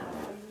and a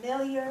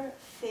familiar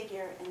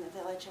figure in the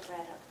village of Red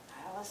Hook.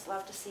 I always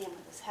love to see him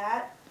with his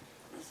hat,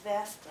 his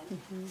vest,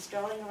 and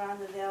strolling around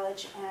the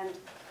village. And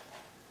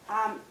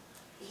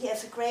he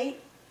has a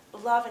great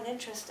love and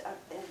interest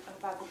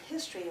about the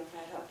history of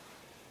Red Hook.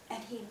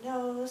 And he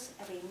knows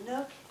every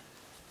nook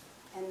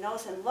and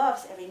knows and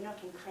loves every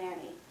nook and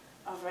cranny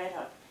of Red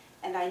Hook.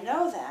 And I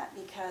know that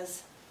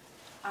because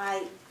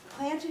I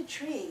planted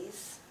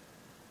trees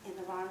in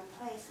the wrong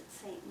place at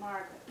St.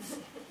 Margaret's.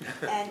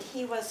 And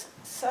he was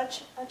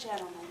such a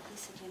gentleman. He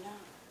said,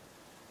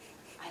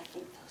 I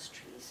think those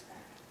trees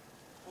are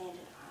planted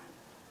on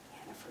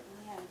Hannaford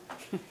land.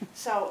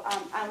 So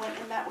I went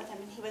and met with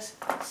him, and he was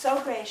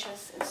so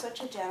gracious and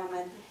such a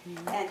gentleman.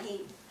 And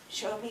he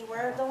showed me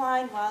where the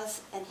line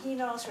was, and he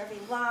knows where every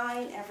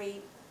line,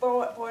 every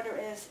border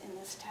is in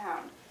this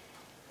town.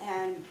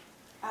 And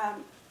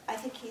I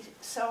think he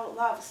so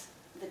loves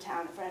the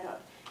town of Red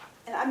Hook.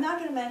 And I'm not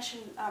going to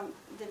mention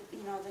the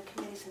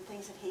committees and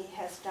things that he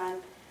has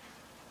done,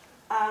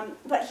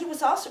 but he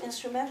was also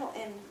instrumental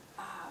in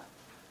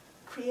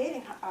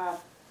creating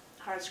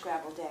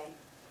Hardscrabble Day.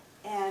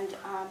 And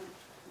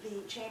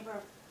the Chamber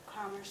of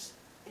Commerce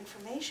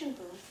information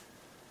booth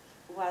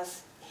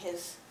was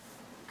his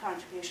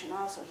contribution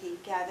also. He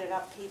gathered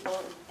up people,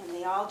 and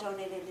they all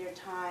donated their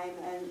time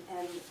and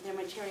their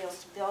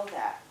materials to build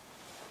that.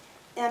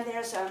 And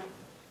there's a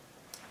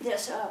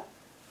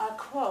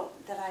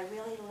quote that I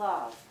really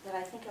love that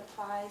I think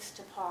applies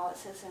to Paul. It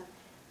says,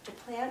 to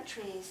plant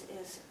trees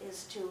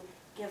is to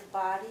give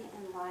body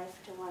and life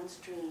to one's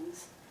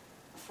dreams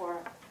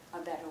for a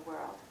better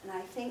world. And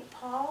I think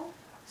Paul's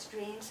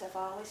dreams have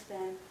always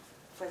been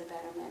for the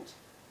betterment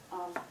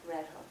of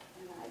Red Hook.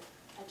 And I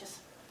just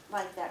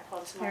like that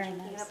quote so much. Very I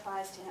think it nice.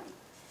 applies to him.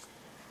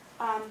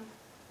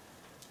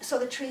 So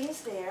the tree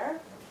is there.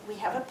 We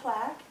have a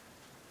plaque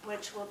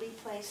which will be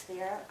placed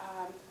there.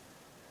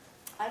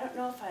 I don't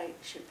know if I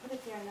should put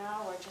it there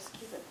now or just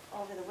keep it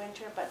over the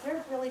winter, but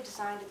they're really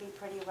designed to be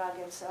pretty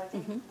rugged, so I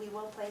think we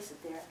will place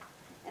it there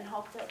and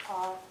hope that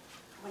Paul,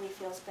 when he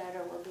feels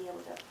better, will be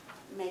able to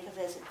make a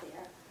visit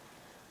there.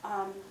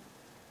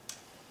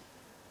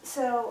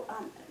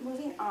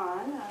 Moving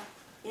on,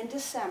 in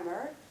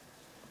December,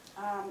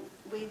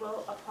 we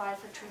will apply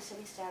for Tree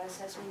City status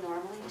as we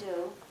normally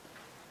do.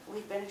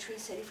 We've been a Tree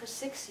City for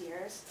 6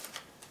 years.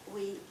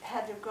 We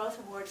had the growth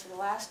award for the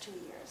last 2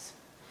 years.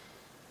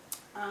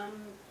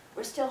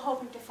 We're still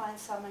hoping to find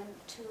someone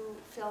to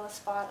fill a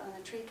spot on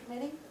the tree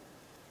committee.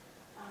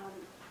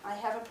 I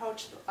have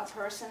approached a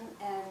person,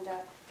 and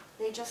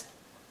they just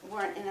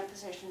weren't in a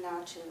position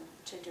now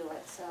to do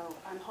it. So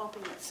I'm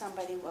hoping that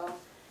somebody will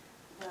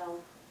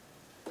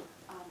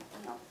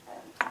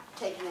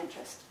take an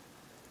interest.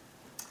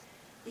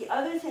 The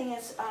other thing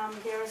is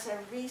there is a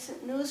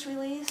recent news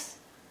release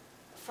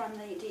from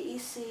the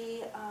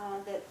DEC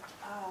that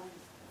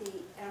the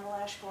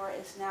Emerald Ash Borer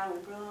is now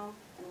in Broome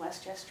and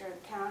Westchester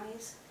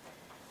counties.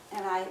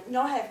 And I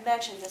know I have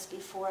mentioned this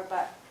before,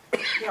 but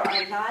there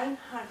are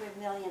 900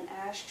 million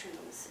ash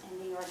trees in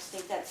New York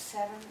State. That's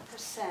 7%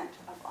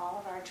 of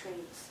all of our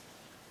trees.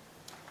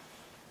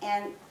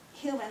 And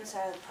humans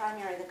are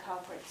primarily the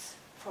culprits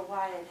for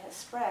why it has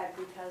spread,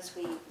 because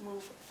we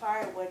move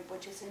firewood,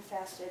 which is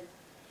infested,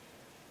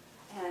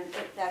 and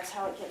that's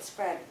how it gets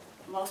spread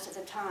most of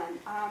the time.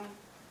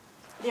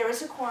 There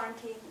is a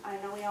quarantine. I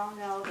know we all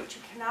know that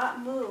you cannot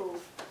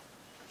move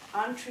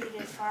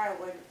untreated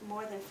firewood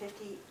more than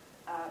 50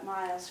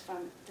 miles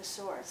from the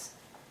source.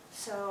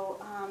 So,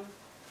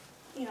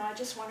 I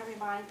just want to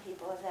remind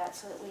people of that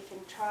so that we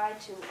can try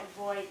to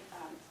avoid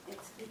it,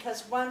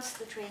 because once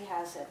the tree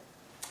has it,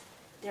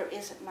 there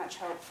isn't much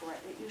hope for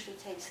it. It usually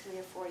takes 3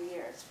 or 4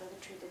 years for the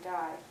tree to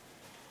die.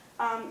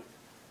 And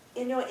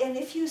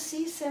if you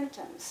see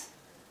symptoms,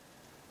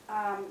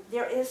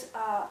 there is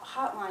a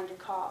hotline to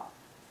call.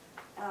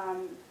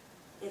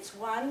 It's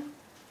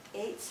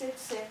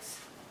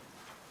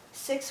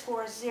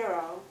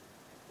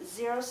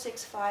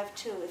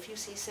 1-866-640-0652 if you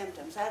see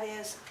symptoms. That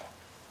is,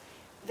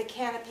 the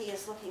canopy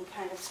is looking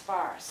kind of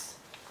sparse.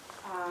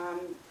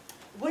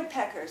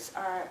 Woodpeckers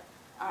are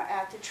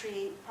at the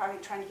tree, probably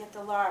trying to get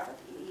the larva,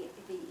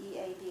 the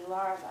EAB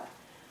larva.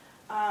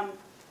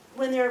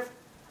 When they're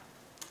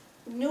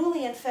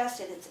newly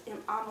infested, it's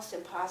almost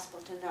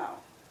impossible to know.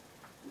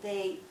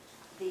 The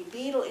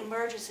beetle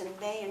emerges in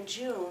May and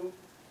June,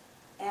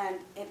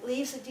 And it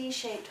leaves a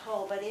D-shaped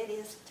hole, but it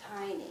is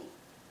tiny.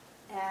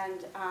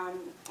 And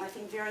I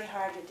think very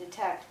hard to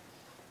detect.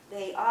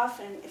 They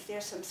often, if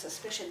there's some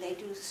suspicion, they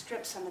do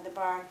strip some of the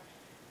bark,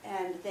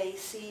 and they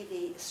see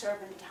the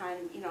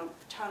serpentine,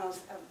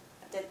 tunnels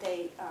that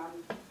the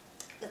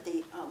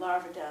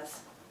larva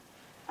does.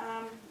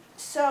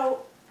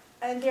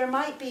 And there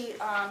might be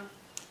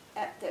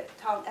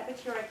called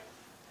epicuric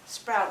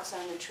sprouts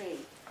on the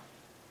tree.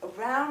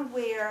 Around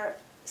where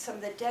some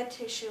of the dead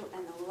tissue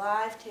and the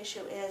live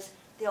tissue is,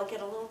 they'll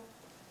get a little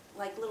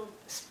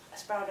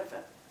sprout of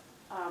a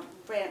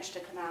branch to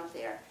come out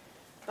there.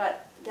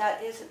 But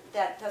that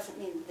doesn't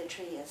mean that the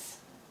tree is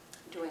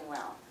doing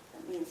well.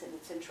 It means that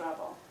it's in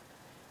trouble.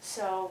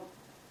 So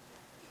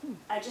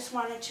I just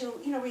wanted to,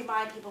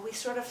 remind people. We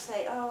sort of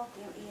say, oh,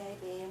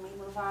 EAB, and we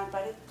move on,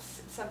 but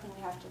it's something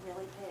we have to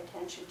really pay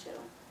attention to.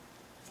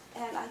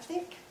 And I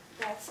think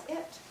that's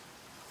it.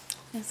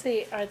 And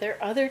see, are there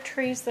other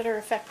trees that are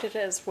affected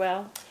as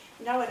well?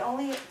 No,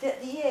 the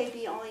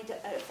EAB only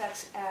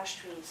affects ash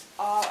trees,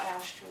 all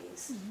ash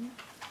trees. Mm-hmm.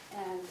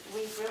 And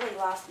we've really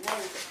lost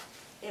many.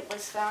 It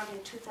was found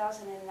in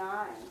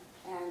 2009,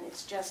 and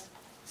it's just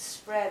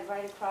spread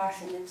right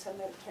across and in some of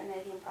the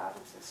Canadian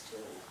provinces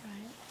too.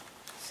 Right.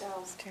 So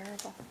It's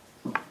terrible.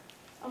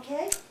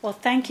 okay. Well,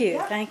 thank you,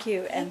 Yeah, thank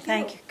you, and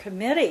thank thank you. your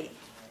committee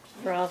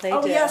for all they do.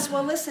 Oh yes,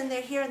 well listen,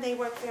 they're here and they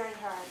work very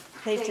hard.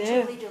 They do.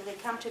 Truly do. They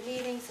come to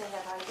meetings. They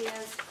have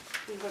ideas.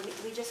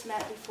 We just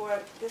met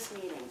before this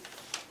meeting,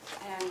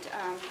 and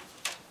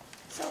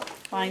so.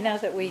 Well, I know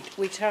that we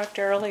talked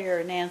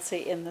earlier,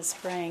 Nancy, in the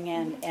spring,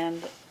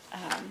 and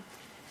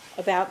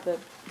about the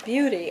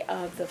beauty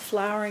of the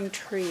flowering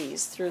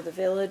trees through the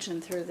village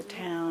and through the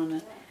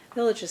town.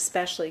 Village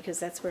especially, because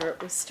that's where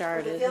it was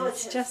started. And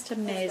it's just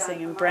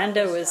amazing. And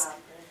Brenda was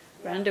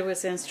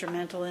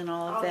instrumental in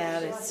all of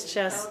that.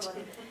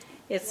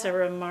 It's a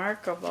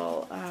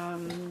remarkable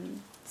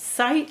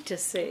sight to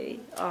see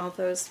all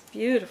those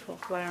beautiful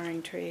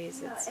flowering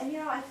trees. It's And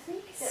I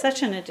think that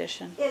such an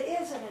addition. it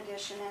is an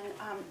addition, and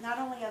not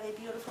only are they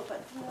beautiful,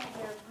 but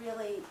they're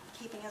really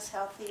keeping us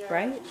healthier.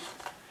 Right,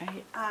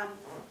 right.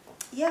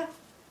 Yeah.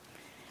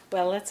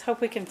 Well, let's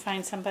hope we can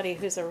find somebody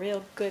who's a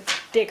real good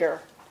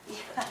digger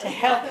to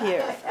help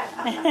you.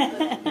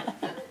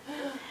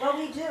 Well,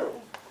 we do.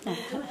 We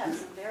do have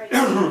some very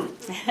good.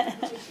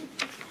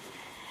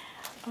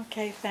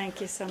 Okay,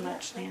 thank you so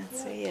much,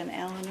 Nancy and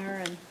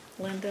Eleanor and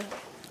Linda.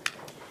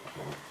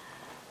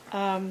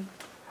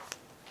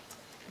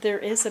 There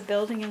is a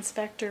building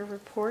inspector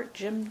report.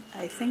 Jim,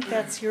 I think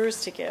that's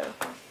yours to give.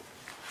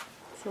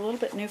 It's a little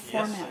bit new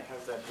format. Yes, I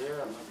have that here.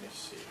 Let me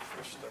see.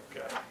 First I've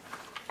got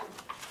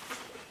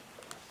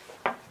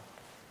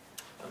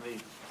on the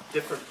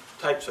different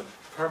types of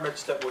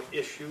permits that were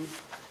issued.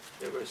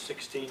 There were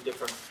 16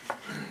 different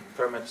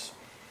permits,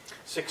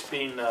 6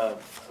 being a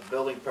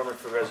building permit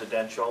for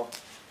residential,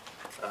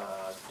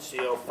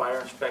 CO fire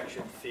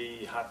inspection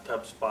fee, hot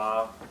tub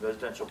spa,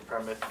 residential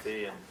permit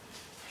fee, and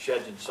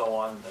sheds and so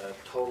on.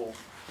 Total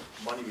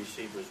money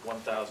received was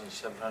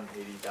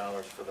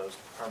 $1,780 for those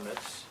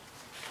permits.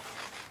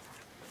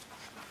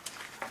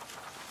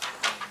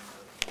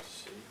 Let's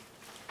see.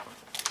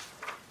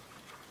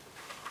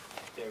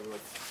 There were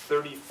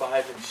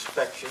 35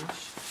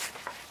 inspections.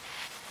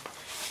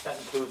 That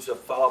includes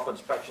follow-up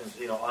inspections,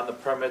 on the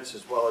permits,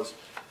 as well as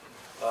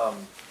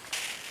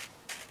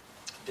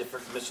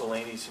different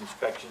miscellaneous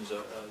inspections,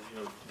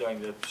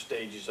 during the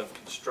stages of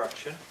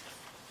construction.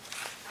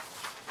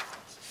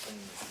 Same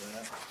as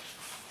that.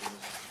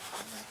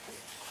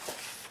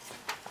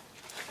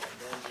 And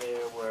then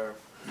there were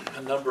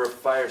a number of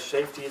fire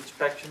safety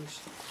inspections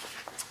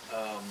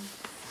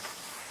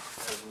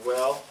as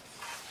well.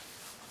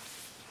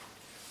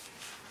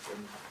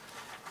 And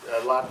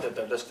a lot that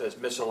are listed as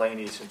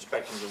miscellaneous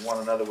inspections of one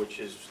another, which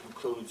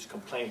includes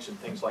complaints and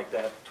things like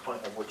that,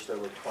 of which there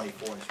were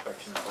 24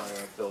 inspections by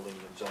our building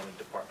and zoning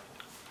department.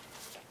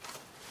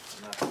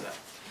 And that's that.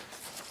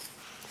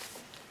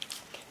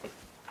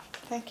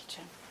 Thank you,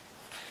 Jim.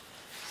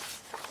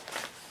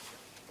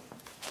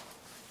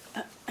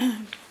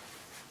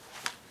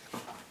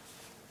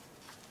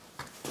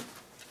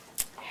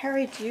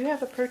 Harry, do you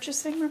have a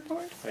purchasing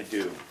report? I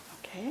do.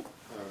 Okay,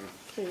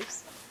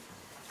 please.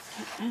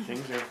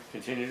 Things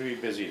continue to be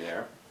busy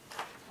there.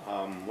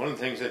 One of the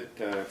things that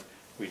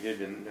we did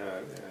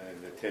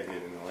that Ted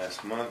did in the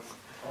last month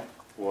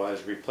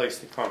was replace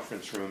the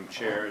conference room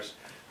chairs,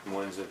 the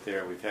ones that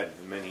we've had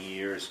for many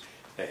years.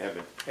 They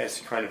have S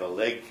kind of a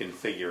leg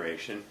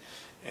configuration,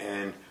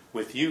 and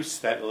with use,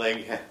 that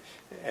leg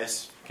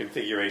S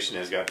configuration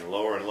has gotten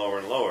lower and lower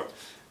and lower.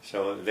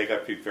 So they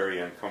got to be very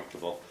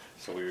uncomfortable.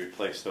 So we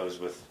replaced those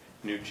with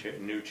new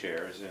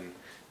chairs, and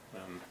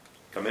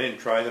come in and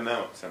try them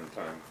out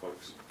sometime,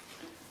 folks.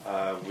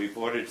 We've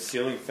ordered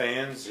ceiling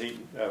fans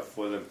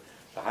for the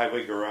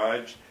highway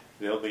garage.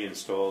 They'll be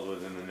installed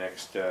within the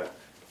next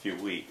few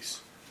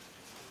weeks.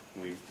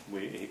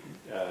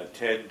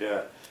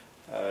 Ted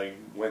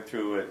went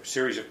through a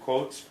series of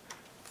quotes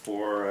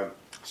for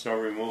snow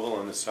removal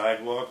on the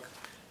sidewalk,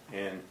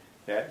 and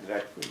that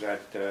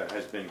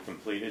has been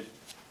completed,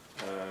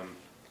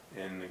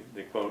 and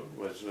the quote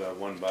was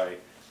won by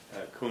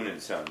Kuhn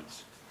and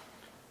Sons.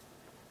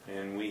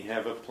 And we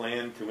have a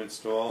plan to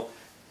install,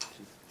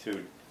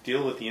 to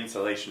deal with the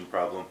insulation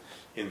problem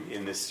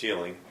in this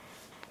ceiling.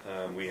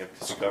 We have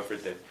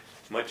discovered that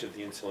much of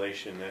the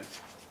insulation that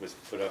was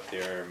put up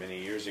there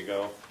many years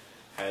ago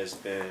has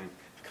been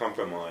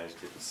compromised.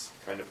 It's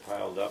kind of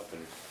piled up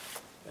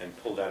and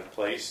pulled out of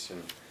place,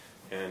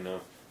 and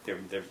there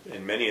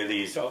in many of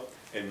these,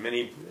 in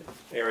many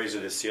areas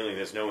of the ceiling,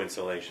 there's no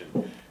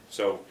insulation.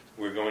 So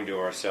we're going to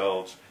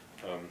ourselves,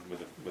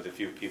 with a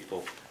few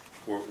people,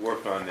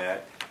 work on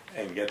that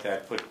and get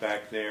that put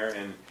back there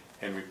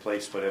and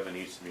replace whatever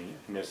needs to be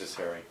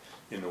necessary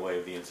in the way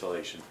of the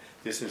insulation.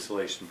 This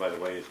insulation, by the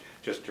way, is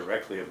just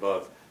directly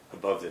above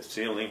the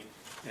ceiling,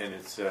 and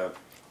it's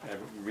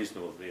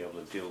reasonable to be able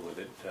to deal with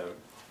it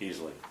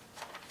easily.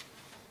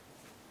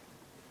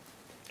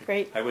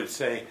 Great. I would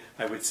say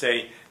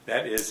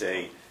that is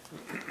a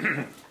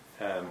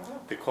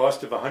the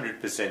cost of a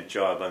 100%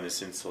 job on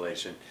this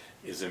installation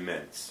is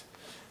immense.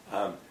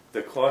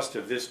 The cost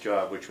of this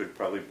job, which would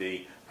probably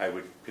be, I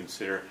would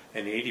consider,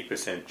 an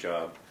 80%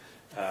 job,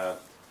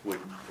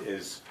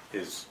 is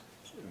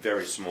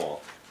very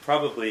small.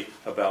 Probably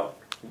about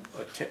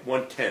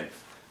 1/10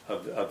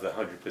 of the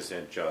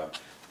 100% job.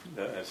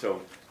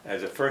 So,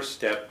 as a first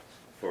step,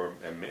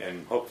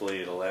 and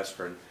hopefully it'll last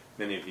for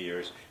many of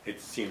years,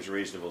 it seems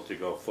reasonable to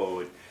go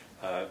forward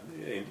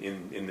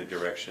in the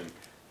direction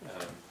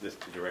the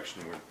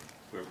direction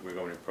we're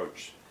going to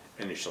approach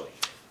initially.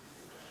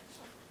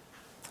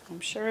 I'm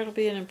sure it'll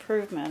be an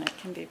improvement. It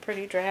can be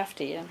pretty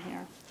drafty in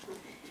here.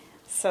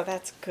 So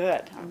that's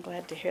good. I'm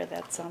glad to hear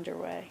that's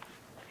underway.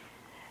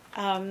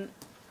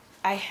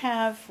 I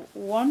have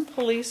one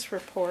police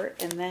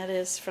report, and that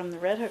is from the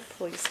Red Hook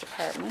Police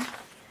Department.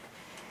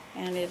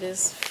 And it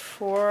is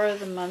for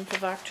the month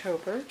of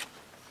October.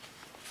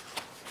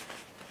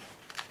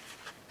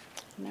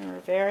 And there were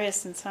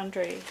various and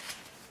sundry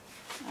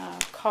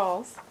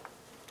calls.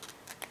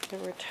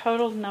 The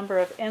total number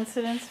of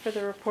incidents for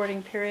the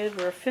reporting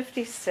period were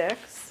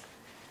 56.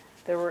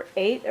 There were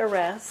 8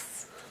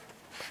 arrests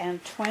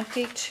and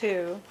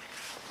 22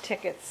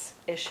 tickets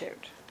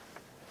issued.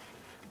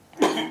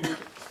 And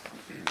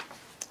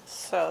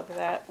so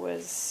that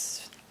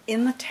was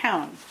in the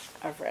town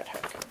of Red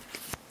Hook.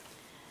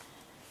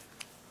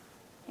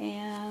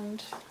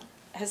 And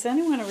has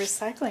anyone a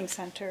recycling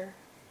center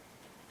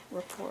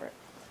report?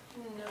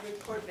 No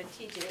report, but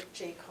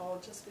TJ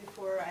called just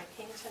before I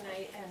came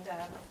tonight, and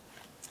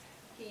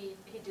he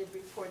did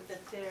report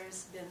that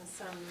there's been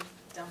some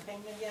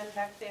dumping again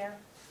back there.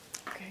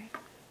 Okay.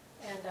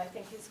 And I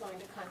think he's going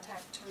to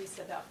contact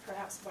Teresa about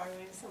perhaps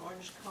borrowing some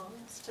orange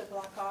cones to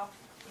block off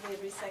the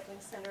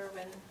recycling center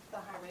when the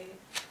highway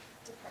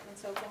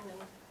department's open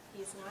and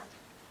he's not.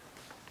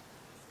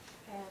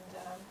 And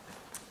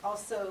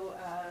also,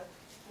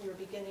 we were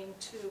beginning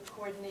to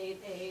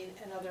coordinate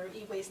another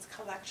e-waste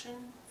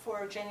collection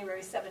for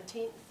January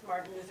 17th,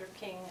 Martin Luther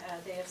King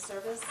Day of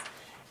Service.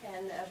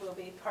 And we'll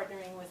be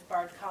partnering with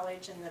Bard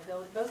College and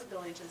both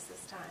villages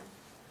this time.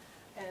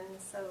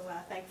 And so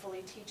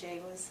thankfully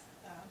TJ was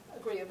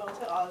agreeable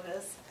to all of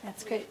this.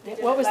 That's great.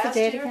 What was the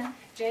date again?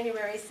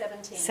 January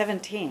 17th.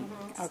 17.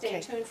 Mm-hmm.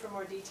 Okay. Stay tuned for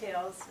more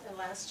details. And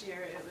last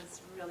year it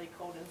was really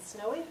cold and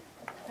snowy,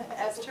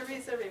 as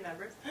Teresa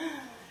remembers.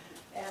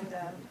 And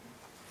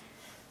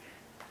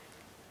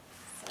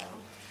so.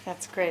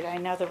 That's great. I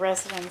know the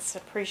residents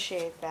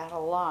appreciate that a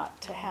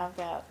lot, to have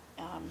that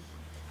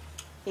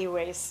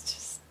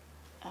e-waste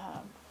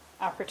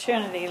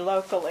opportunity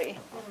locally.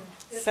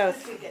 It's So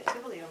good to get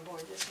Tivoli on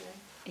board this year.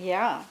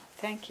 yeah,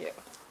 thank you.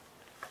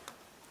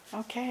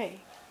 Okay,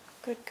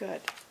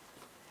 good.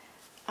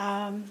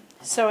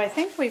 So I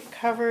think we've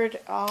covered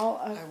all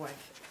of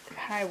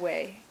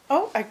highway.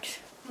 Oh, I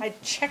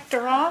checked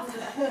her off.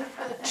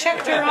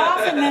 Checked her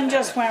off and then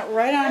just went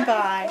right on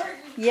by.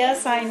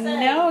 Yes, I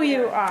know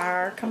you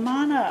are. Come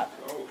on up.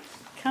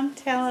 Come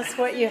tell us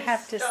what you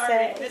have to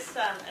say. This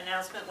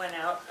announcement went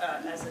out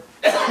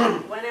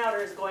or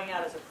is going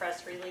out as a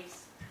press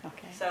release.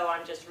 Okay. So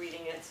I'm just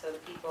reading it so the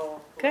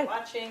people who Good. are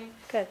watching.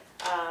 Good.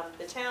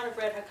 The Town of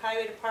Red Hook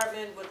Highway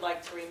Department would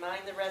like to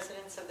remind the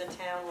residents of the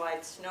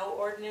town-wide snow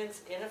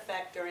ordinance in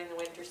effect during the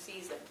winter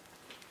season.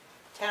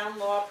 Town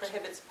law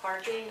prohibits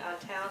parking on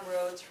town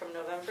roads from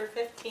November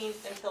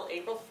 15th until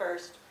April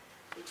 1st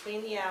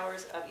between the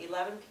hours of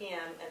 11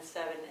 p.m. and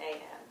 7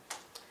 a.m.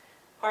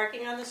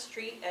 Parking on the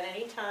street at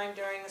any time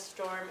during the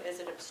storm is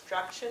an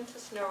obstruction to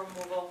snow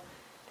removal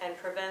and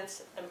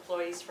prevents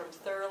employees from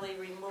thoroughly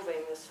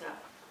removing the snow.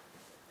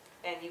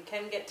 And you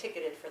can get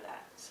ticketed for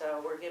that.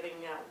 So we're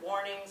giving out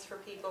warnings for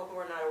people who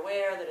are not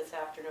aware that it's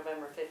after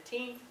November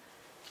 15th,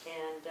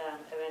 and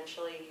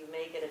eventually you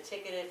may get a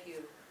ticket if you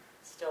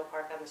still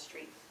park on the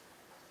street.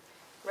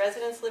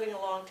 Residents living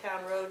along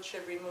town roads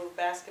should remove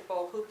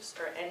basketball hoops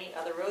or any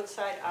other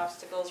roadside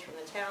obstacles from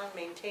the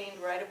town-maintained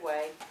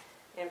right-of-way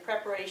in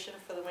preparation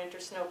for the winter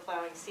snow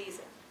plowing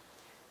season.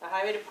 The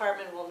Highway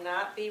Department will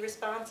not be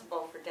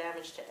responsible for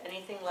damage to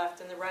anything left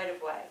in the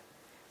right-of-way.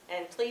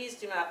 And please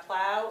do not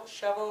plow,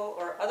 shovel,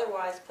 or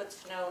otherwise put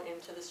snow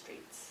into the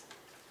streets.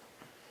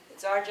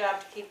 It's our job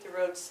to keep the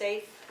roads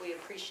safe. We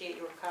appreciate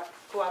your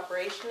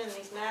cooperation in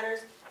these matters,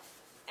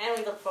 and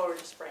we look forward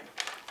to spring.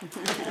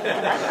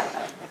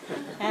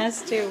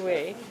 As do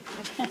we.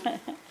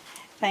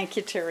 Thank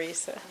you,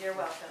 Teresa. You're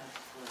welcome.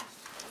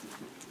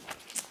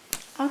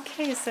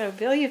 Okay, so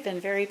Bill, you've been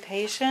very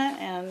patient,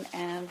 and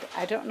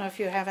I don't know if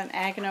you have an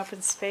Ag and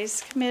Open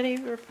Space Committee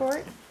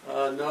report?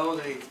 No,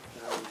 the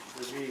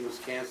meeting was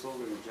canceled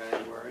in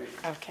January,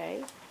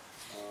 Okay.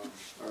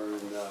 or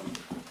in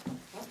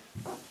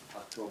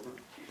October,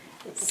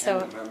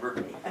 So,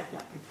 November.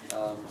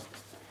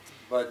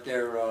 But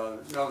there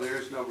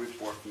is no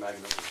report from Ag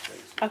and Open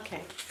Space.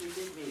 okay. We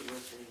did meet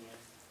with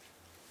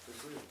the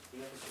group, the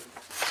other group.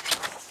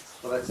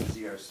 Well, that's the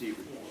ZRC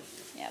report.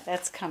 Yeah,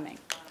 that's coming.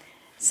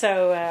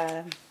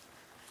 So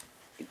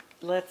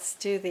let's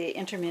do the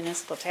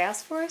intermunicipal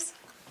task force.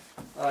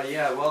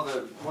 Yeah, well,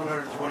 the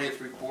 120th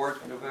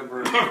report,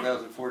 November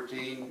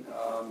 2014,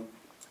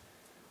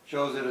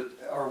 shows that at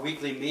our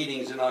weekly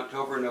meetings in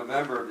October and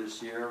November of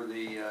this year,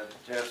 the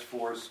task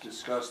force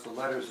discussed the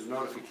letters of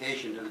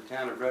notification to the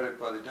town of Red Hook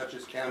by the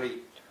Dutchess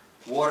County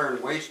Water and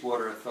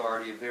Wastewater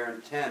Authority of their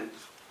intent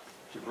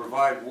to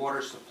provide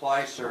water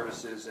supply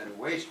services and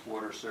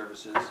wastewater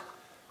services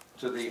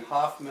to the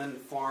Hoffman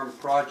Farm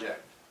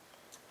project.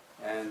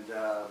 And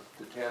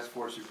the task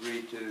force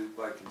agreed to,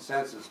 by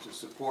consensus, to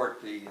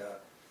support the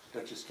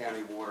Dutchess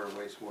County Water and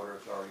Wastewater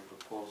Authority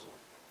proposal.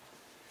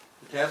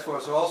 The task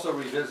force also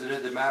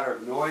revisited the matter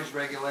of noise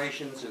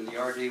regulations in the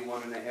RD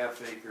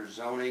 1.5 acre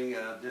zoning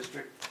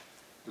district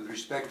with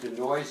respect to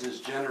noises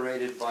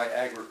generated by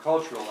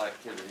agricultural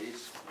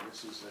activities.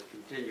 This is a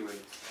continuing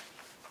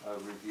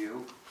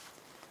review.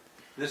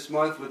 This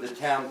month, with the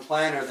town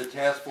planner, the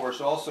task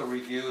force also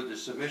reviewed the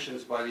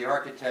submissions by the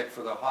architect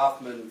for the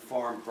Hoffman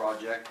Farm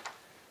project,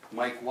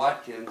 Mike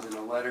Watkins, in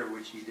a letter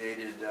which he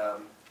dated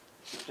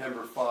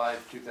September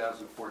 5,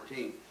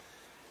 2014,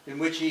 in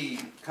which he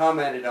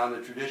commented on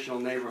the traditional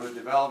neighborhood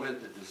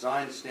development, the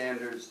design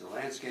standards, the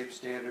landscape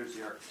standards,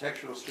 the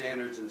architectural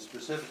standards, and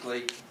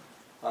specifically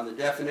on the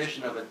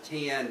definition of a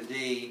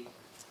TND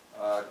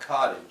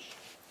cottage.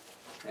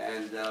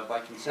 And by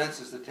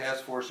consensus, the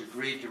task force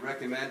agreed to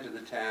recommend to the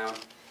town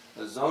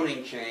a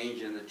zoning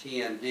change in the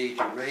TND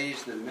to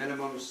raise the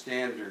minimum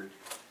standard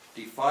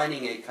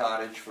defining a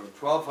cottage from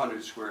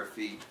 1,200 square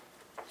feet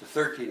to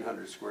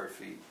 1,300 square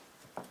feet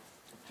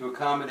to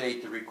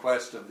accommodate the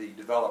request of the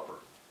developer.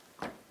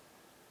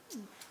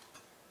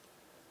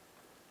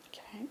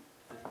 Okay.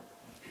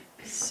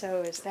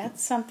 So is that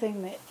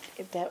something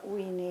that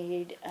we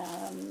need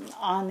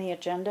on the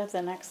agenda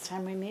the next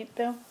time we meet,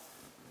 Bill?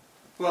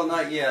 Well,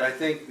 not yet. I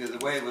think the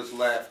way it was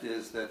left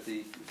is that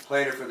the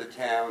planner for the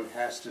town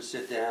has to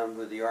sit down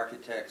with the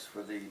architects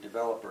for the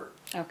developer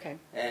Okay.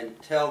 and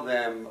tell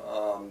them,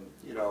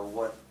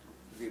 what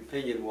the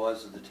opinion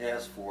was of the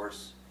task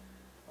force.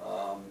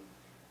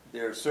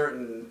 There are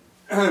certain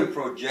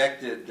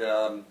projected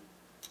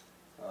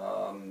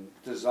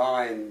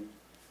designs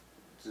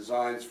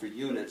for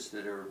units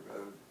that are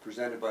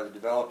presented by the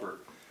developer,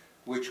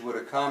 which would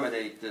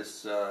accommodate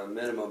this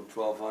minimum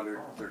 1,200,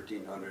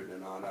 1,300,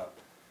 and on up.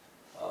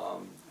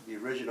 The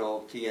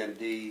original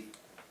TND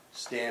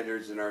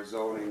standards in our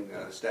zoning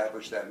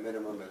established that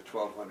minimum at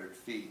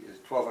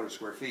 1,200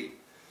 square feet.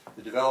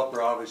 The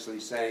developer obviously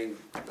saying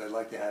they'd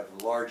like to have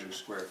larger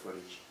square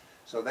footage.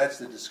 So that's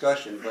the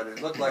discussion, but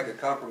it looked like a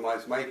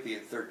compromise might be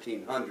at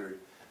 1,300,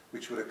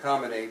 which would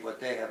accommodate what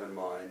they have in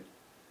mind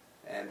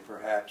and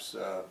perhaps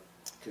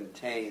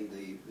contain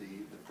the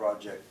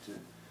project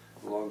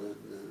along the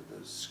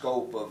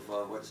scope of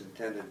what's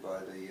intended by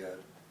the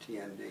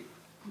TND.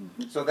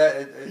 Mm-hmm. So that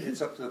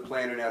it's up to the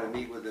planner now to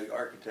meet with the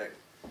architect,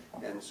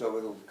 and so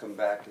it'll come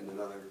back in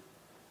another,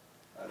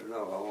 I don't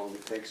know how long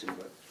it takes them,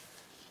 but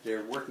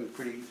they're working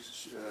pretty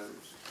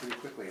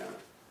quickly on it.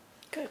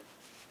 Good.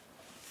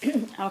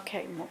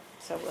 Okay,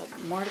 so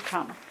more to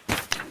come.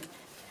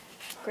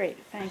 Great,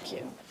 thank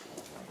you.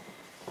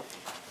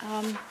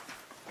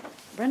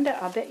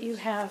 Brenda, I'll bet you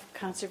have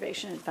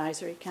Conservation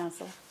Advisory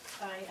Council.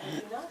 I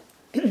do not.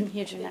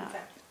 You do In not.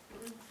 fact.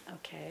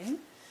 Okay.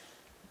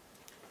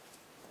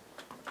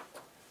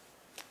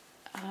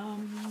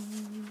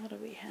 What do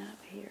we have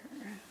here?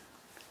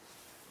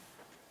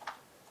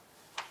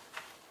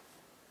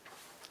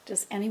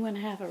 Does anyone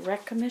have a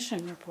rec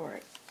commission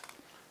report?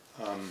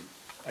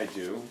 I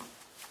do.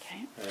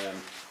 Okay.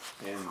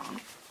 And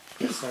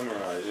to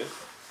summarize it,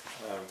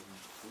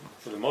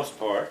 for the most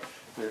part,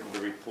 the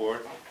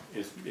report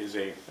is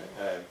a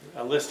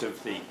list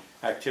of the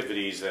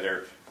activities that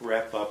are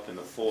wrap up in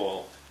the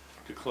fall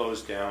to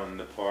close down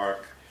the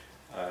park,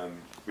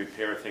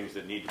 repair things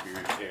that need to be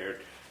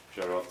repaired,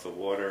 shut off the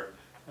water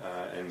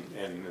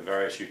and the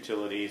various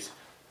utilities,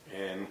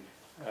 and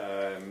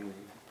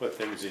put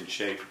things in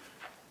shape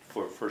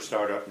for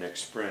startup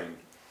next spring.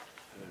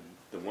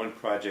 The one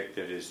project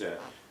that is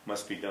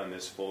must be done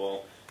this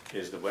fall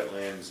is the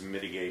wetlands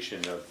mitigation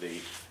of the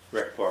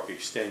rec park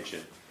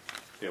extension.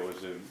 There was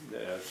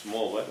a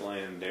small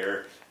wetland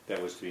there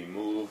that was to be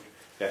moved.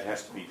 That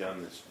has to be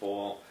done this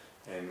fall,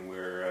 and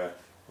we're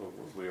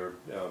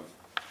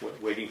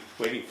waiting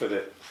for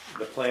the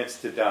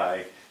plants to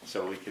die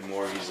so we can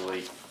more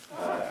easily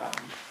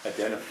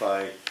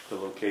identify the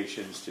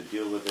locations to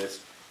deal with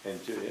this and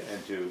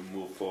to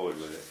move forward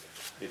with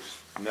it. It's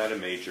not a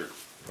major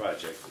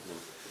project.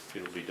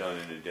 It'll be done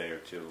in a day or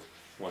two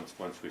once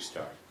we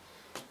start.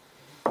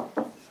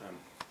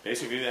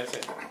 Basically, that's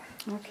it.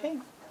 Okay.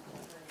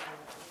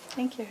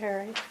 Thank you,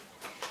 Harry.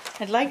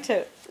 I'd like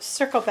to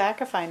circle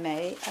back, if I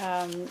may,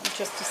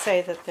 just to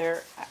say that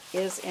there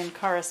is in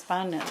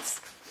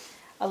correspondence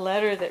a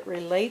letter that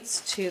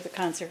relates to the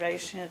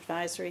Conservation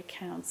Advisory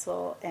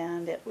Council,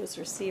 and it was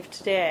received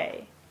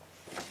today.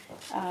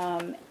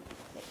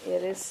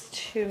 It is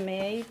to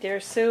me: Dear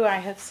Sue, I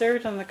have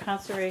served on the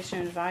Conservation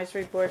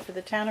Advisory Board for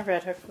the town of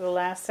Red Hook for the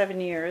last 7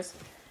 years.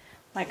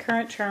 My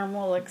current term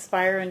will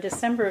expire in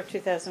December of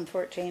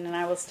 2014, and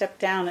I will step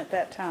down at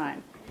that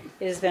time.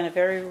 It has been a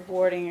very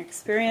rewarding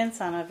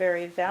experience on a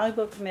very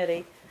valuable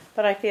committee,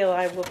 but I feel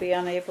I will be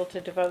unable to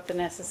devote the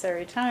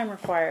necessary time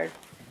required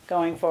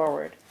going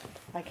forward.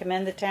 I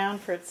commend the town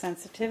for its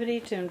sensitivity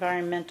to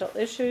environmental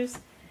issues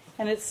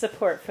and its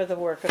support for the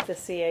work of the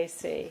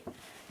CAC.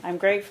 I'm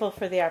grateful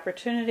for the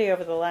opportunity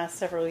over the last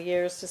several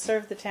years to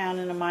serve the town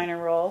in a minor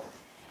role.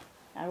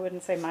 I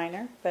wouldn't say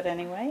minor, but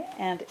anyway,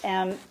 and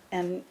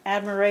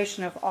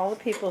admiration of all the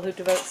people who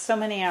devote so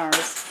many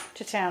hours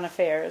to town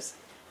affairs.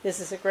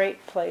 This is a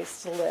great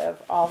place to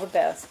live. All the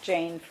best,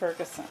 Jane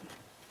Ferguson.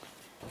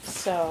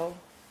 So,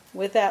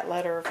 with that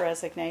letter of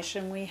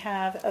resignation, we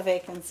have a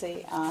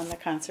vacancy on the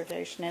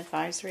Conservation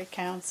Advisory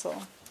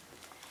Council.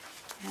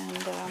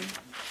 And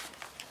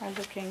are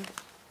looking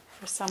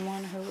for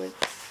someone who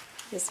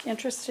is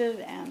interested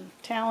and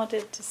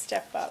talented to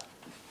step up.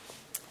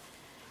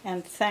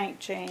 And thank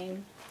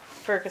Jane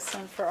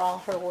Ferguson for all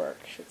her work.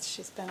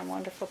 She's been a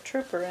wonderful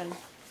trooper in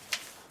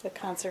the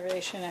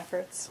conservation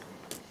efforts.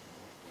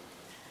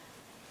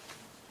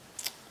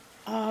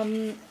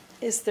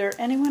 Is there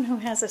anyone who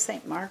has a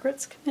St.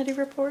 Margaret's Committee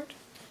report?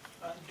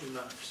 I do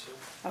not, sir.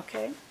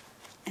 Okay.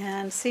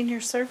 And Senior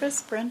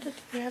Service, Brenda,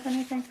 do you have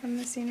anything from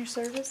the Senior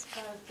Service?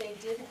 They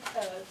did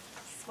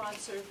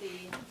sponsor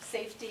the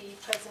safety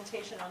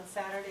presentation on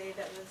Saturday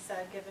that was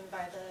given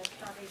by the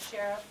county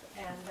sheriff,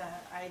 and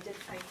I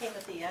came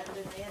at the end,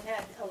 and they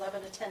had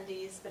 11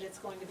 attendees, but it's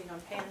going to be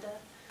on Panda,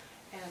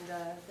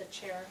 and the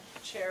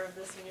chair of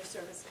the Senior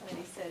Service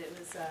Committee said it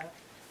was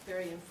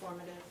very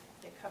informative.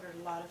 They covered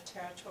a lot of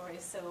territory,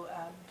 so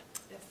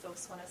if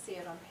folks want to see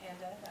it on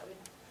Panda,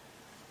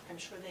 I'm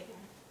sure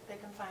they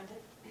can find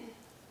it.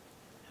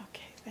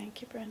 Okay, thank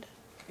you, Brenda.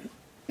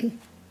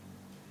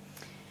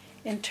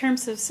 In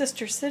terms of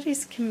Sister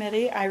Cities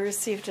Committee, I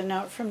received a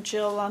note from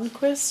Jill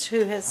Lundquist,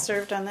 who has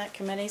served on that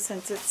committee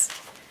since its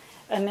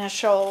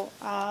initial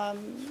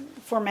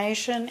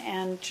formation,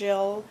 and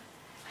Jill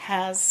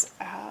has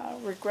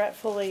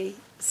regretfully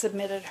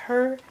submitted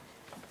her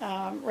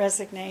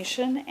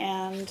resignation,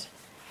 and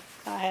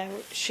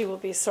she will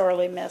be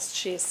sorely missed.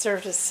 She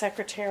served as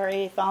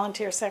secretary,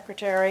 volunteer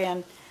secretary,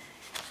 and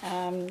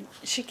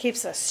she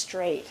keeps us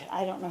straight.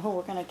 I don't know who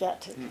we're going to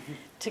get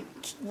to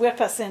whip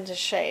us into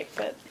shape,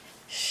 but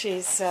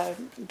she's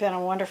been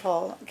a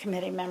wonderful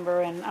committee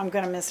member, and I'm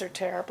going to miss her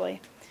terribly.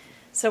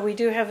 So we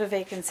do have a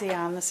vacancy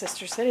on the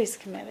Sister Cities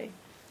Committee.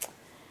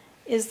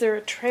 Is there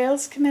a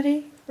Trails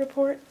Committee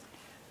report?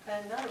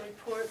 Not a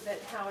report,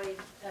 but Howie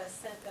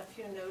sent a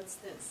few notes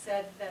that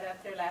said that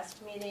at their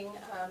last meeting,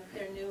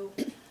 their new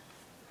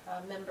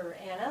member,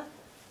 Anna,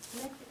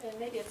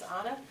 maybe it's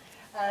Anna,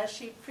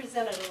 she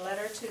presented a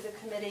letter to the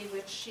committee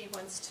which she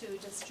wants to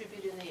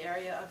distribute in the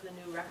area of the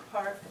new rec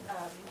park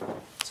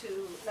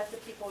to let the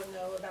people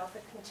know about the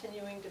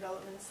continuing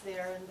developments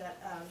there, and that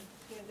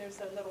there's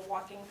a little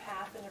walking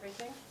path and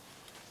everything.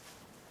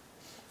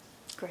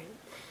 Great.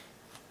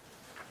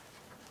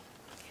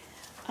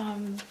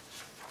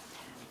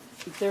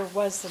 There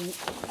was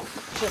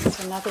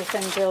just another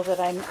thing, Bill, that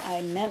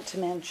I meant to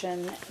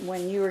mention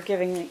when you were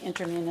giving the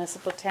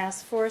intermunicipal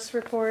task force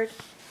report,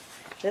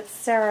 that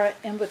Sarah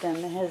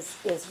Imbuden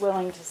is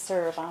willing to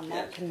serve on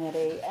that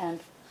committee,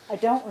 and I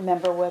don't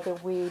remember whether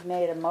we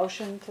made a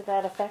motion to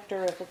that effect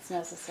or if it's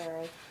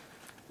necessary.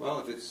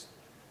 Well, if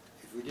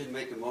we didn't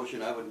make a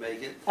motion, I would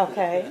make it.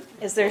 Okay.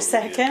 Is there a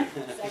second?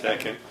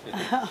 Second.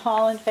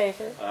 All in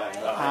favor? Aye.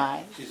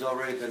 Aye. She's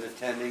already been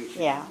attending. She's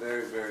Yeah. a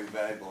very, very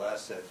valuable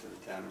asset to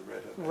the town of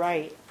Red Hook.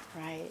 Right,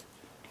 right.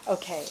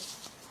 Okay.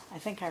 I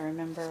think I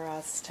remember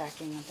us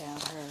talking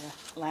about her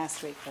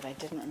last week, but I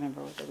didn't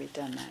remember whether we'd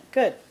done that.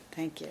 Good.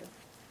 Thank you.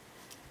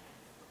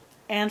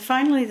 And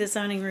finally, the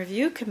Zoning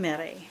Review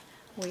Committee.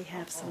 We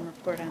have some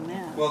report on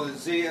that. Well, the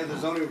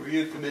Zoning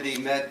Review Committee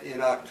met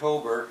in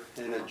October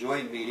in a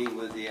joint meeting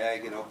with the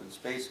Ag and Open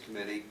Space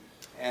Committee,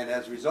 and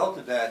as a result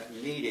of that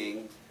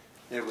meeting,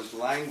 there was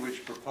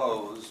language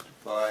proposed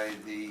by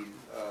the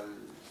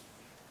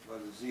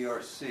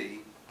ZRC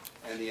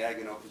and the Ag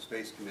and Open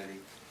Space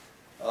Committee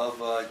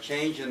of a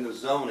change in the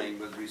zoning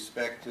with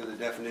respect to the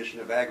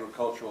definition of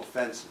agricultural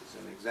fences,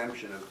 an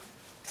exemption of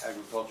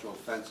agricultural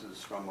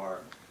fences from our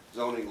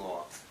zoning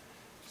law.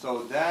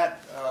 So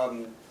that,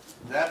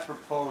 that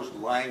proposed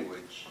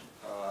language,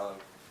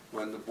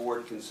 when the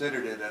board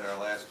considered it at our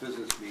last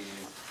business meeting,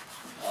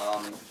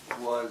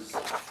 was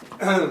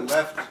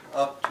left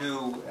up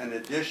to an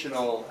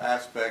additional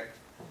aspect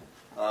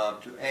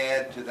to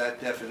add to that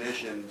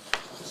definition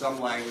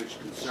some language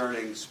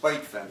concerning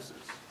spite fences.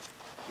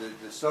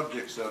 The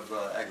subjects of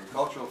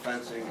agricultural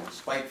fencing and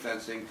spite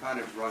fencing kind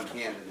of run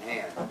hand in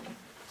hand.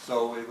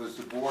 So it was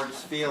the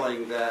board's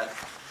feeling that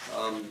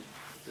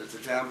the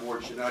town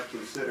board should not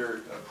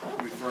consider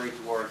referring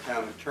to our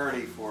town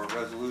attorney for a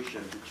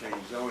resolution to change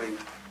zoning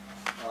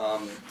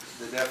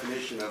the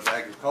definition of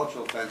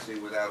agricultural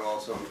fencing without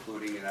also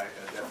including a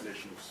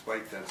definition of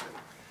spite fencing.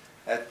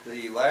 At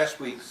the last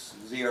week's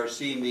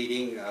ZRC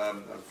meeting,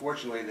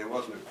 unfortunately there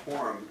wasn't a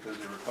quorum because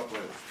there were a couple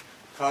of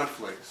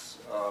conflicts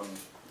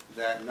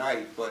that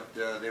night, but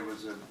there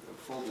was a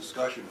full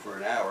discussion for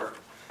an hour,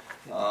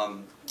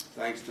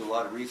 thanks to a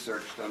lot of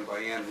research done by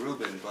Ann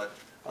Rubin, but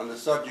on the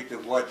subject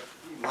of what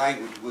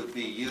language would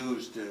be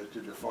used to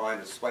define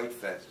a spite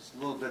fence. It's a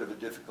little bit of a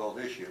difficult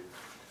issue,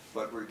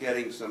 but we're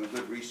getting some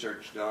good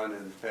research done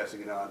and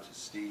passing it on to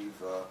Steve,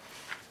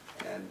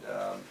 and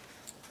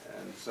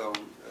so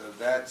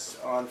that's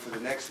on for the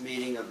next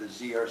meeting of the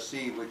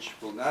ZRC, which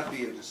will not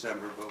be in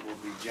December, but will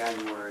be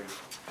January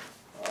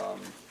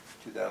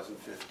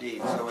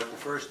 2015. So at the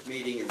first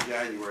meeting in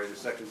January, the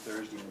second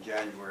Thursday in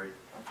January,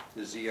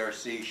 the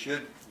ZRC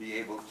should be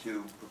able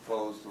to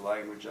propose the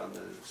language on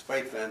the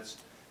spite fence.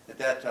 At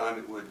that time,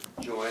 it would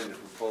join the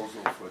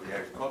proposal for the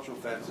agricultural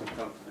fence and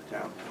come to the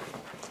town board.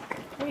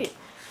 Great.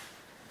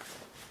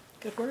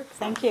 Good work.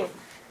 Thank you.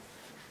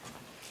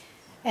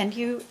 And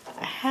you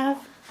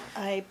have,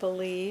 I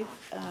believe,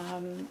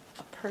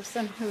 a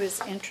person who is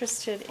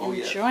interested in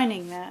yes.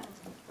 joining that.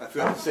 I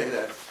forgot to say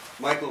that.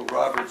 Michael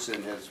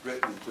Robertson has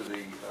written to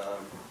the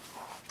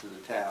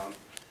town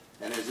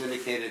and has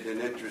indicated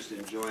an interest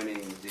in joining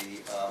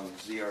the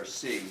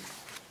ZRC.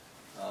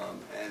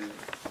 And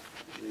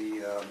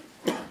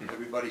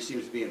everybody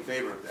seems to be in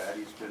favor of that.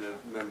 He's been a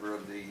member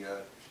of the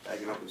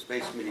Ag and Open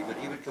Space Committee, but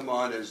he would come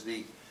on as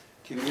the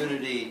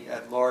Community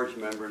at Large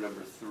member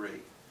number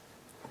 3.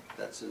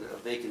 That's a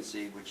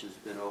vacancy which has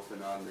been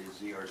open on the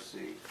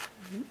ZRC,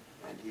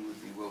 and he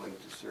would be willing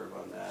to serve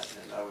on that,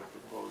 and I would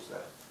propose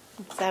that.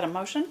 Is that a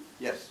motion?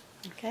 Yes.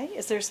 Okay.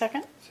 Is there a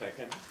second?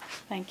 Second.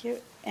 Thank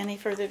you. Any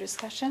further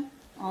discussion?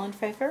 All in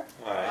favor?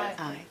 Aye.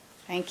 Aye.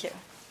 Thank you.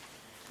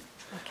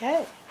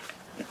 Okay.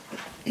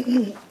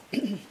 And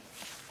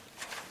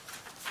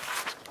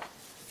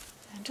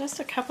just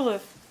a couple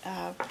of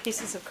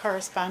pieces of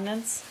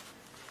correspondence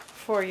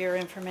for your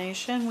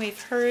information.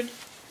 We've heard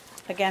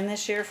again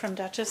this year from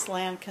Duchess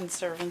Land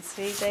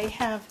Conservancy. They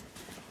have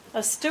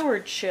a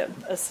stewardship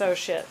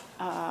associate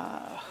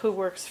who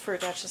works for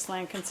Duchess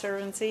Land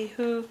Conservancy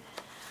who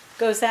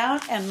goes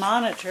out and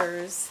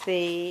monitors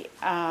the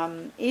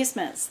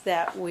easements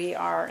that we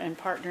are in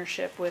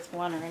partnership with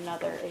one or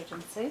another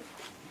agency.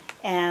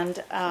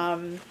 And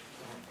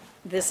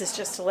this is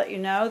just to let you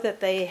know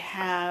that they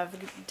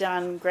have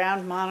done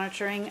ground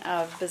monitoring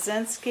of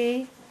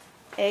Bazinski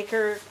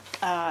acre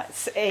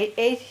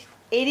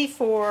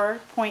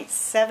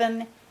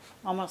 84.7,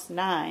 almost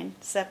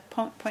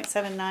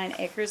 0.79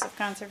 acres of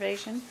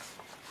conservation.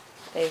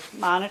 They've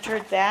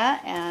monitored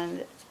that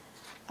and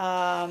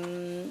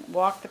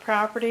walked the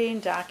property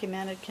and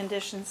documented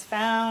conditions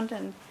found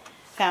and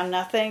found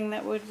nothing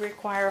that would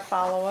require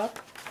follow-up.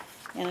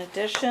 In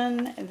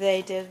addition,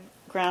 they did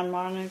ground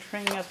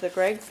monitoring of the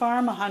Gregg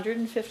Farm,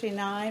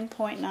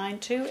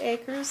 159.92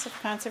 acres of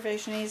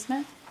conservation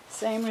easement.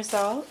 Same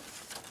result.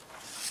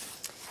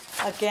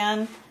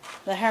 Again,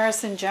 the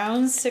Harrison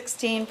Jones,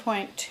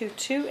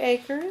 16.22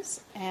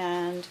 acres,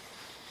 and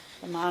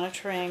the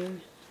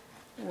monitoring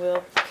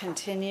will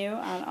continue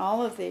on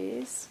all of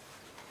these.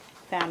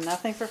 Found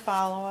nothing for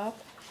follow-up.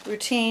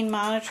 Routine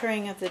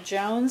monitoring of the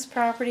Jones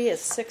property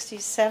is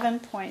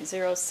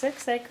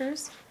 67.06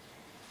 acres,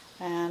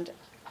 and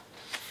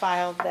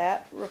filed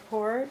that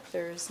report.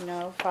 There's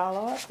no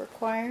follow-up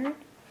required.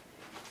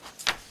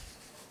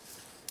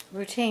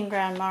 Routine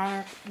ground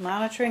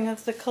monitoring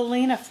of the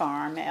Kalina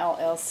Farm,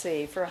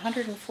 LLC, for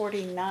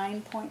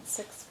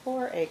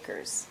 149.64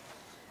 acres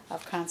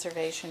of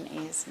conservation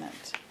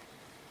easement.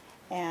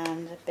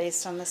 And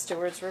based on the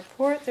steward's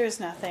report,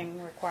 there's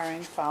nothing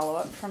requiring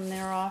follow-up from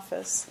their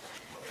office.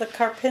 The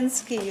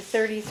Karpinski,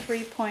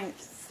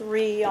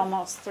 33.3,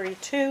 almost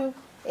 32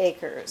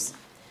 acres.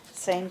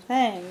 Same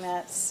thing,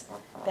 that's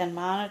been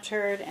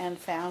monitored and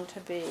found to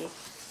be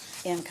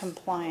in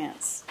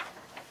compliance.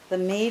 The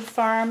Mead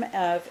Farm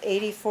of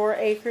 84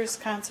 acres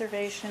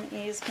conservation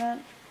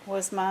easement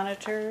was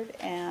monitored,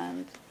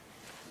 and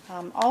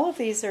all of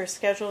these are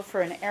scheduled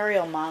for an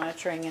aerial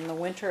monitoring in the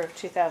winter of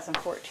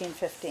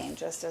 2014-15,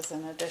 just as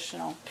an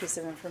additional piece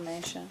of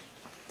information.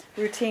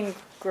 Routine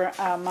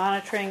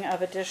monitoring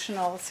of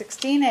additional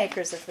 16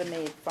 acres of the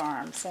Mead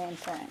Farm, same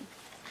thing.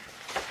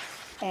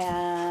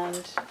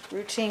 And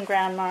routine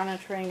ground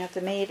monitoring of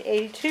the Mead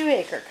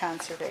 82-acre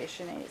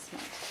conservation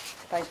easement.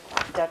 by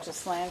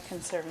Duchess Land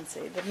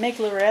Conservancy. The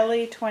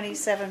Miglarelli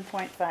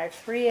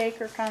 27.53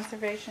 acre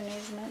conservation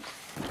easement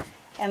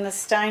and the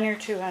Steiner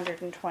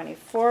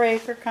 224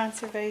 acre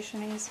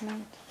conservation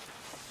easement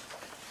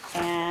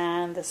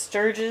and the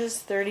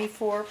Sturgis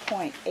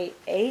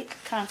 34.88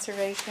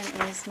 conservation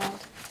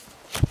easement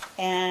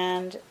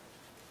and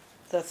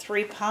the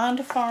Three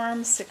Pond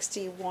Farm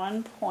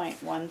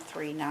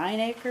 61.139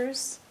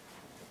 acres.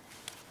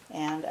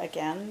 And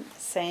again,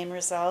 same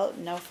result,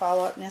 no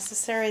follow-up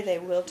necessary. They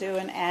will do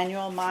an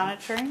annual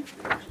monitoring.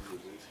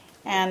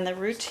 And the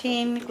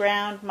routine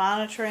ground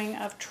monitoring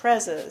of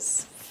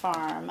Trez's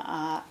farm,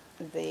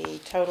 the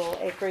total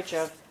acreage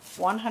of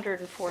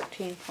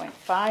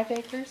 114.5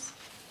 acres.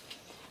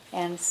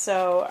 And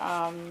so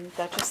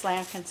Duchess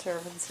Land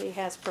Conservancy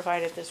has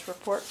provided this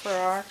report for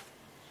our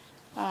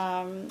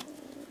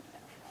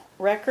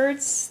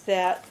records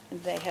that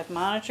they have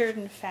monitored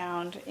and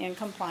found in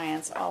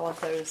compliance all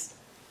of those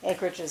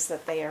acreages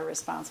that they are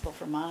responsible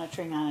for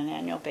monitoring on an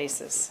annual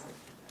basis.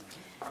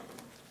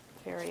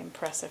 Very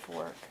impressive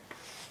work.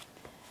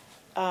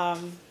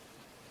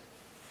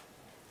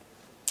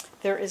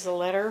 There is a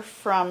letter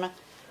from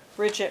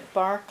Bridget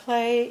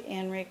Barclay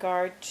in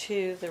regard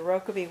to the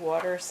Rokeby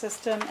water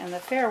system and the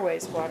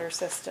Fairways water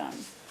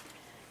system.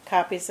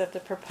 Copies of the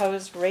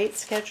proposed rate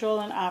schedule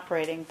and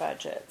operating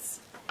budgets.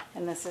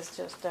 And this is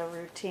just a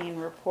routine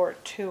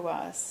report to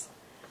us.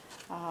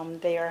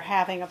 They are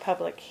having a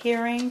public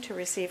hearing to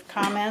receive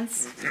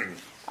comments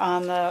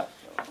on the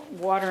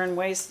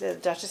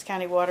Dutchess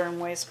County Water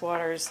and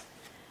Wastewater's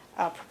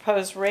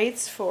proposed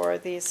rates for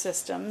these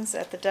systems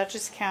at the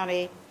Dutchess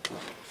County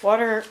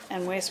Water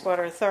and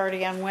Wastewater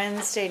Authority on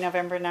Wednesday,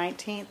 November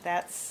 19th.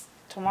 That's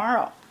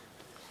tomorrow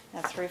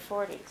at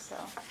 3:40. So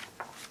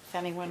if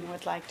anyone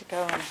would like to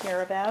go and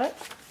hear about it,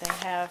 they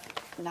have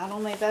not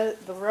only the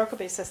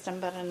Rokeby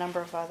system, but a number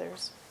of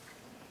others.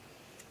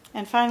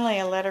 And finally,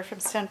 a letter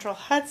from Central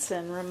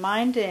Hudson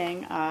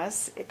reminding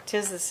us,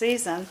 'tis the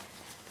season,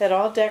 that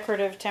all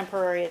decorative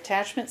temporary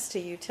attachments to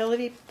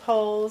utility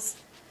poles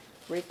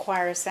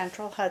require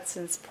Central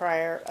Hudson's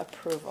prior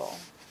approval.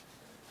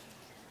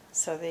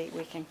 So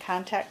we can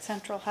contact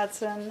Central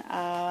Hudson,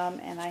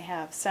 and I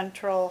have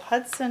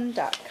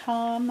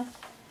centralhudson.com,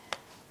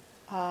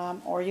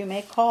 or you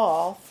may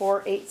call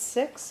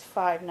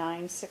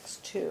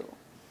 486-5962.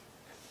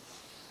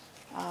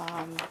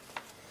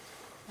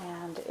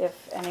 And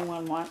if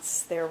anyone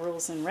wants their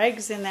rules and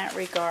regs in that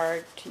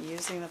regard to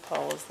using the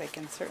poles, they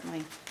can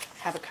certainly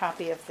have a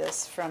copy of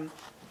this from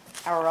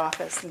our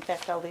office. In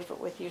fact, I'll leave it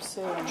with you,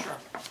 Sue, and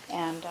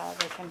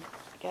they can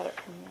get it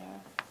from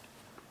you.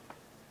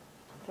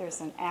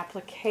 There's an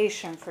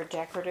application for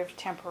decorative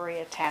temporary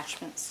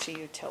attachments to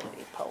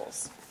utility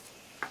poles.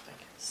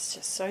 It's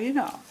just so you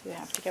know, you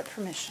have to get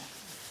permission.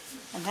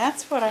 And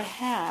that's what I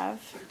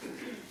have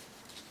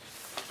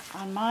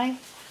on my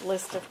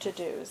list of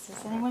to-dos.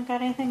 Has anyone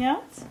got anything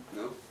else?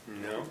 No?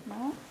 No.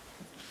 No?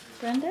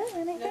 Brenda,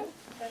 anything? No,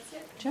 that's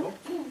it. Jim?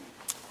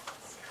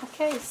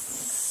 Okay,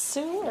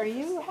 Sue, are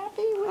you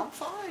happy with? I'm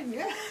fine,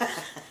 yeah.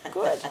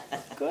 Good,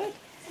 good.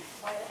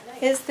 Quiet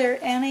night. Is there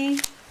any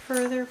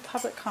further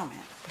public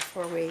comment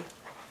before we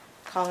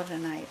call it a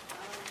night?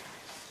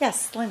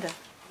 Yes, Linda.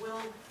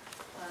 Will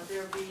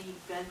there be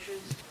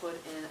benches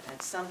put in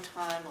at some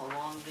time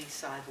along the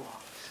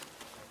sidewalks?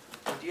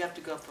 Or do you have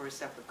to go for a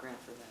separate grant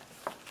for that?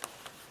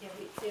 Yeah,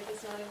 it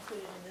was not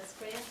included in this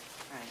grant,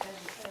 Right. and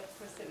of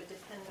course it would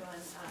depend on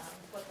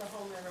what the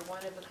homeowner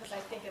wanted, because I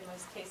think in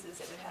most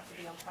cases it would have to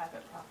be on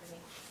private property.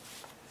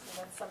 So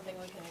that's something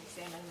we can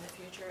examine in the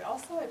future.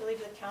 Also, I believe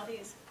the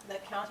county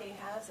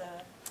has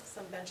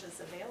some benches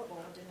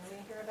available. Didn't we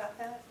hear about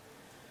that?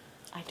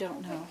 I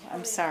don't know.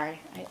 I'm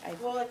sorry.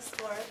 We'll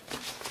explore it.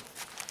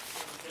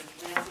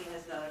 Because Nancy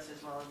has noticed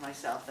as well as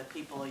myself that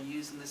people are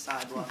using the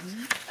sidewalks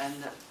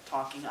and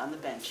talking on the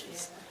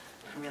benches,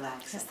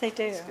 relaxing. Yes, they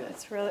do. It's good.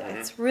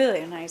 It's really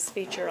a nice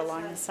feature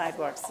along the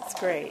sidewalks. It's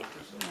great.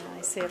 Yeah,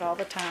 I see it all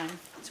the time.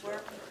 It's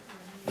working.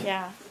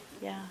 Yeah,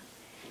 yeah.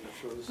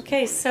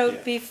 Okay, so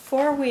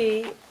before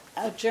we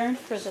adjourn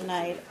for the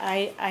night,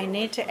 I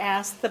need to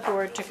ask the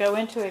board to go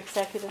into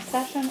executive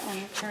session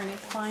and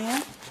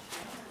attorney-client,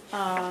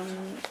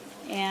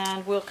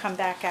 and we'll come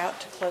back out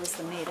to close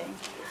the meeting.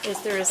 Is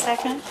there a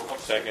second?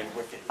 Second.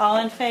 All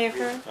in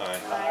favor?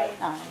 Aye.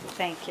 Aye.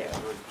 Thank you.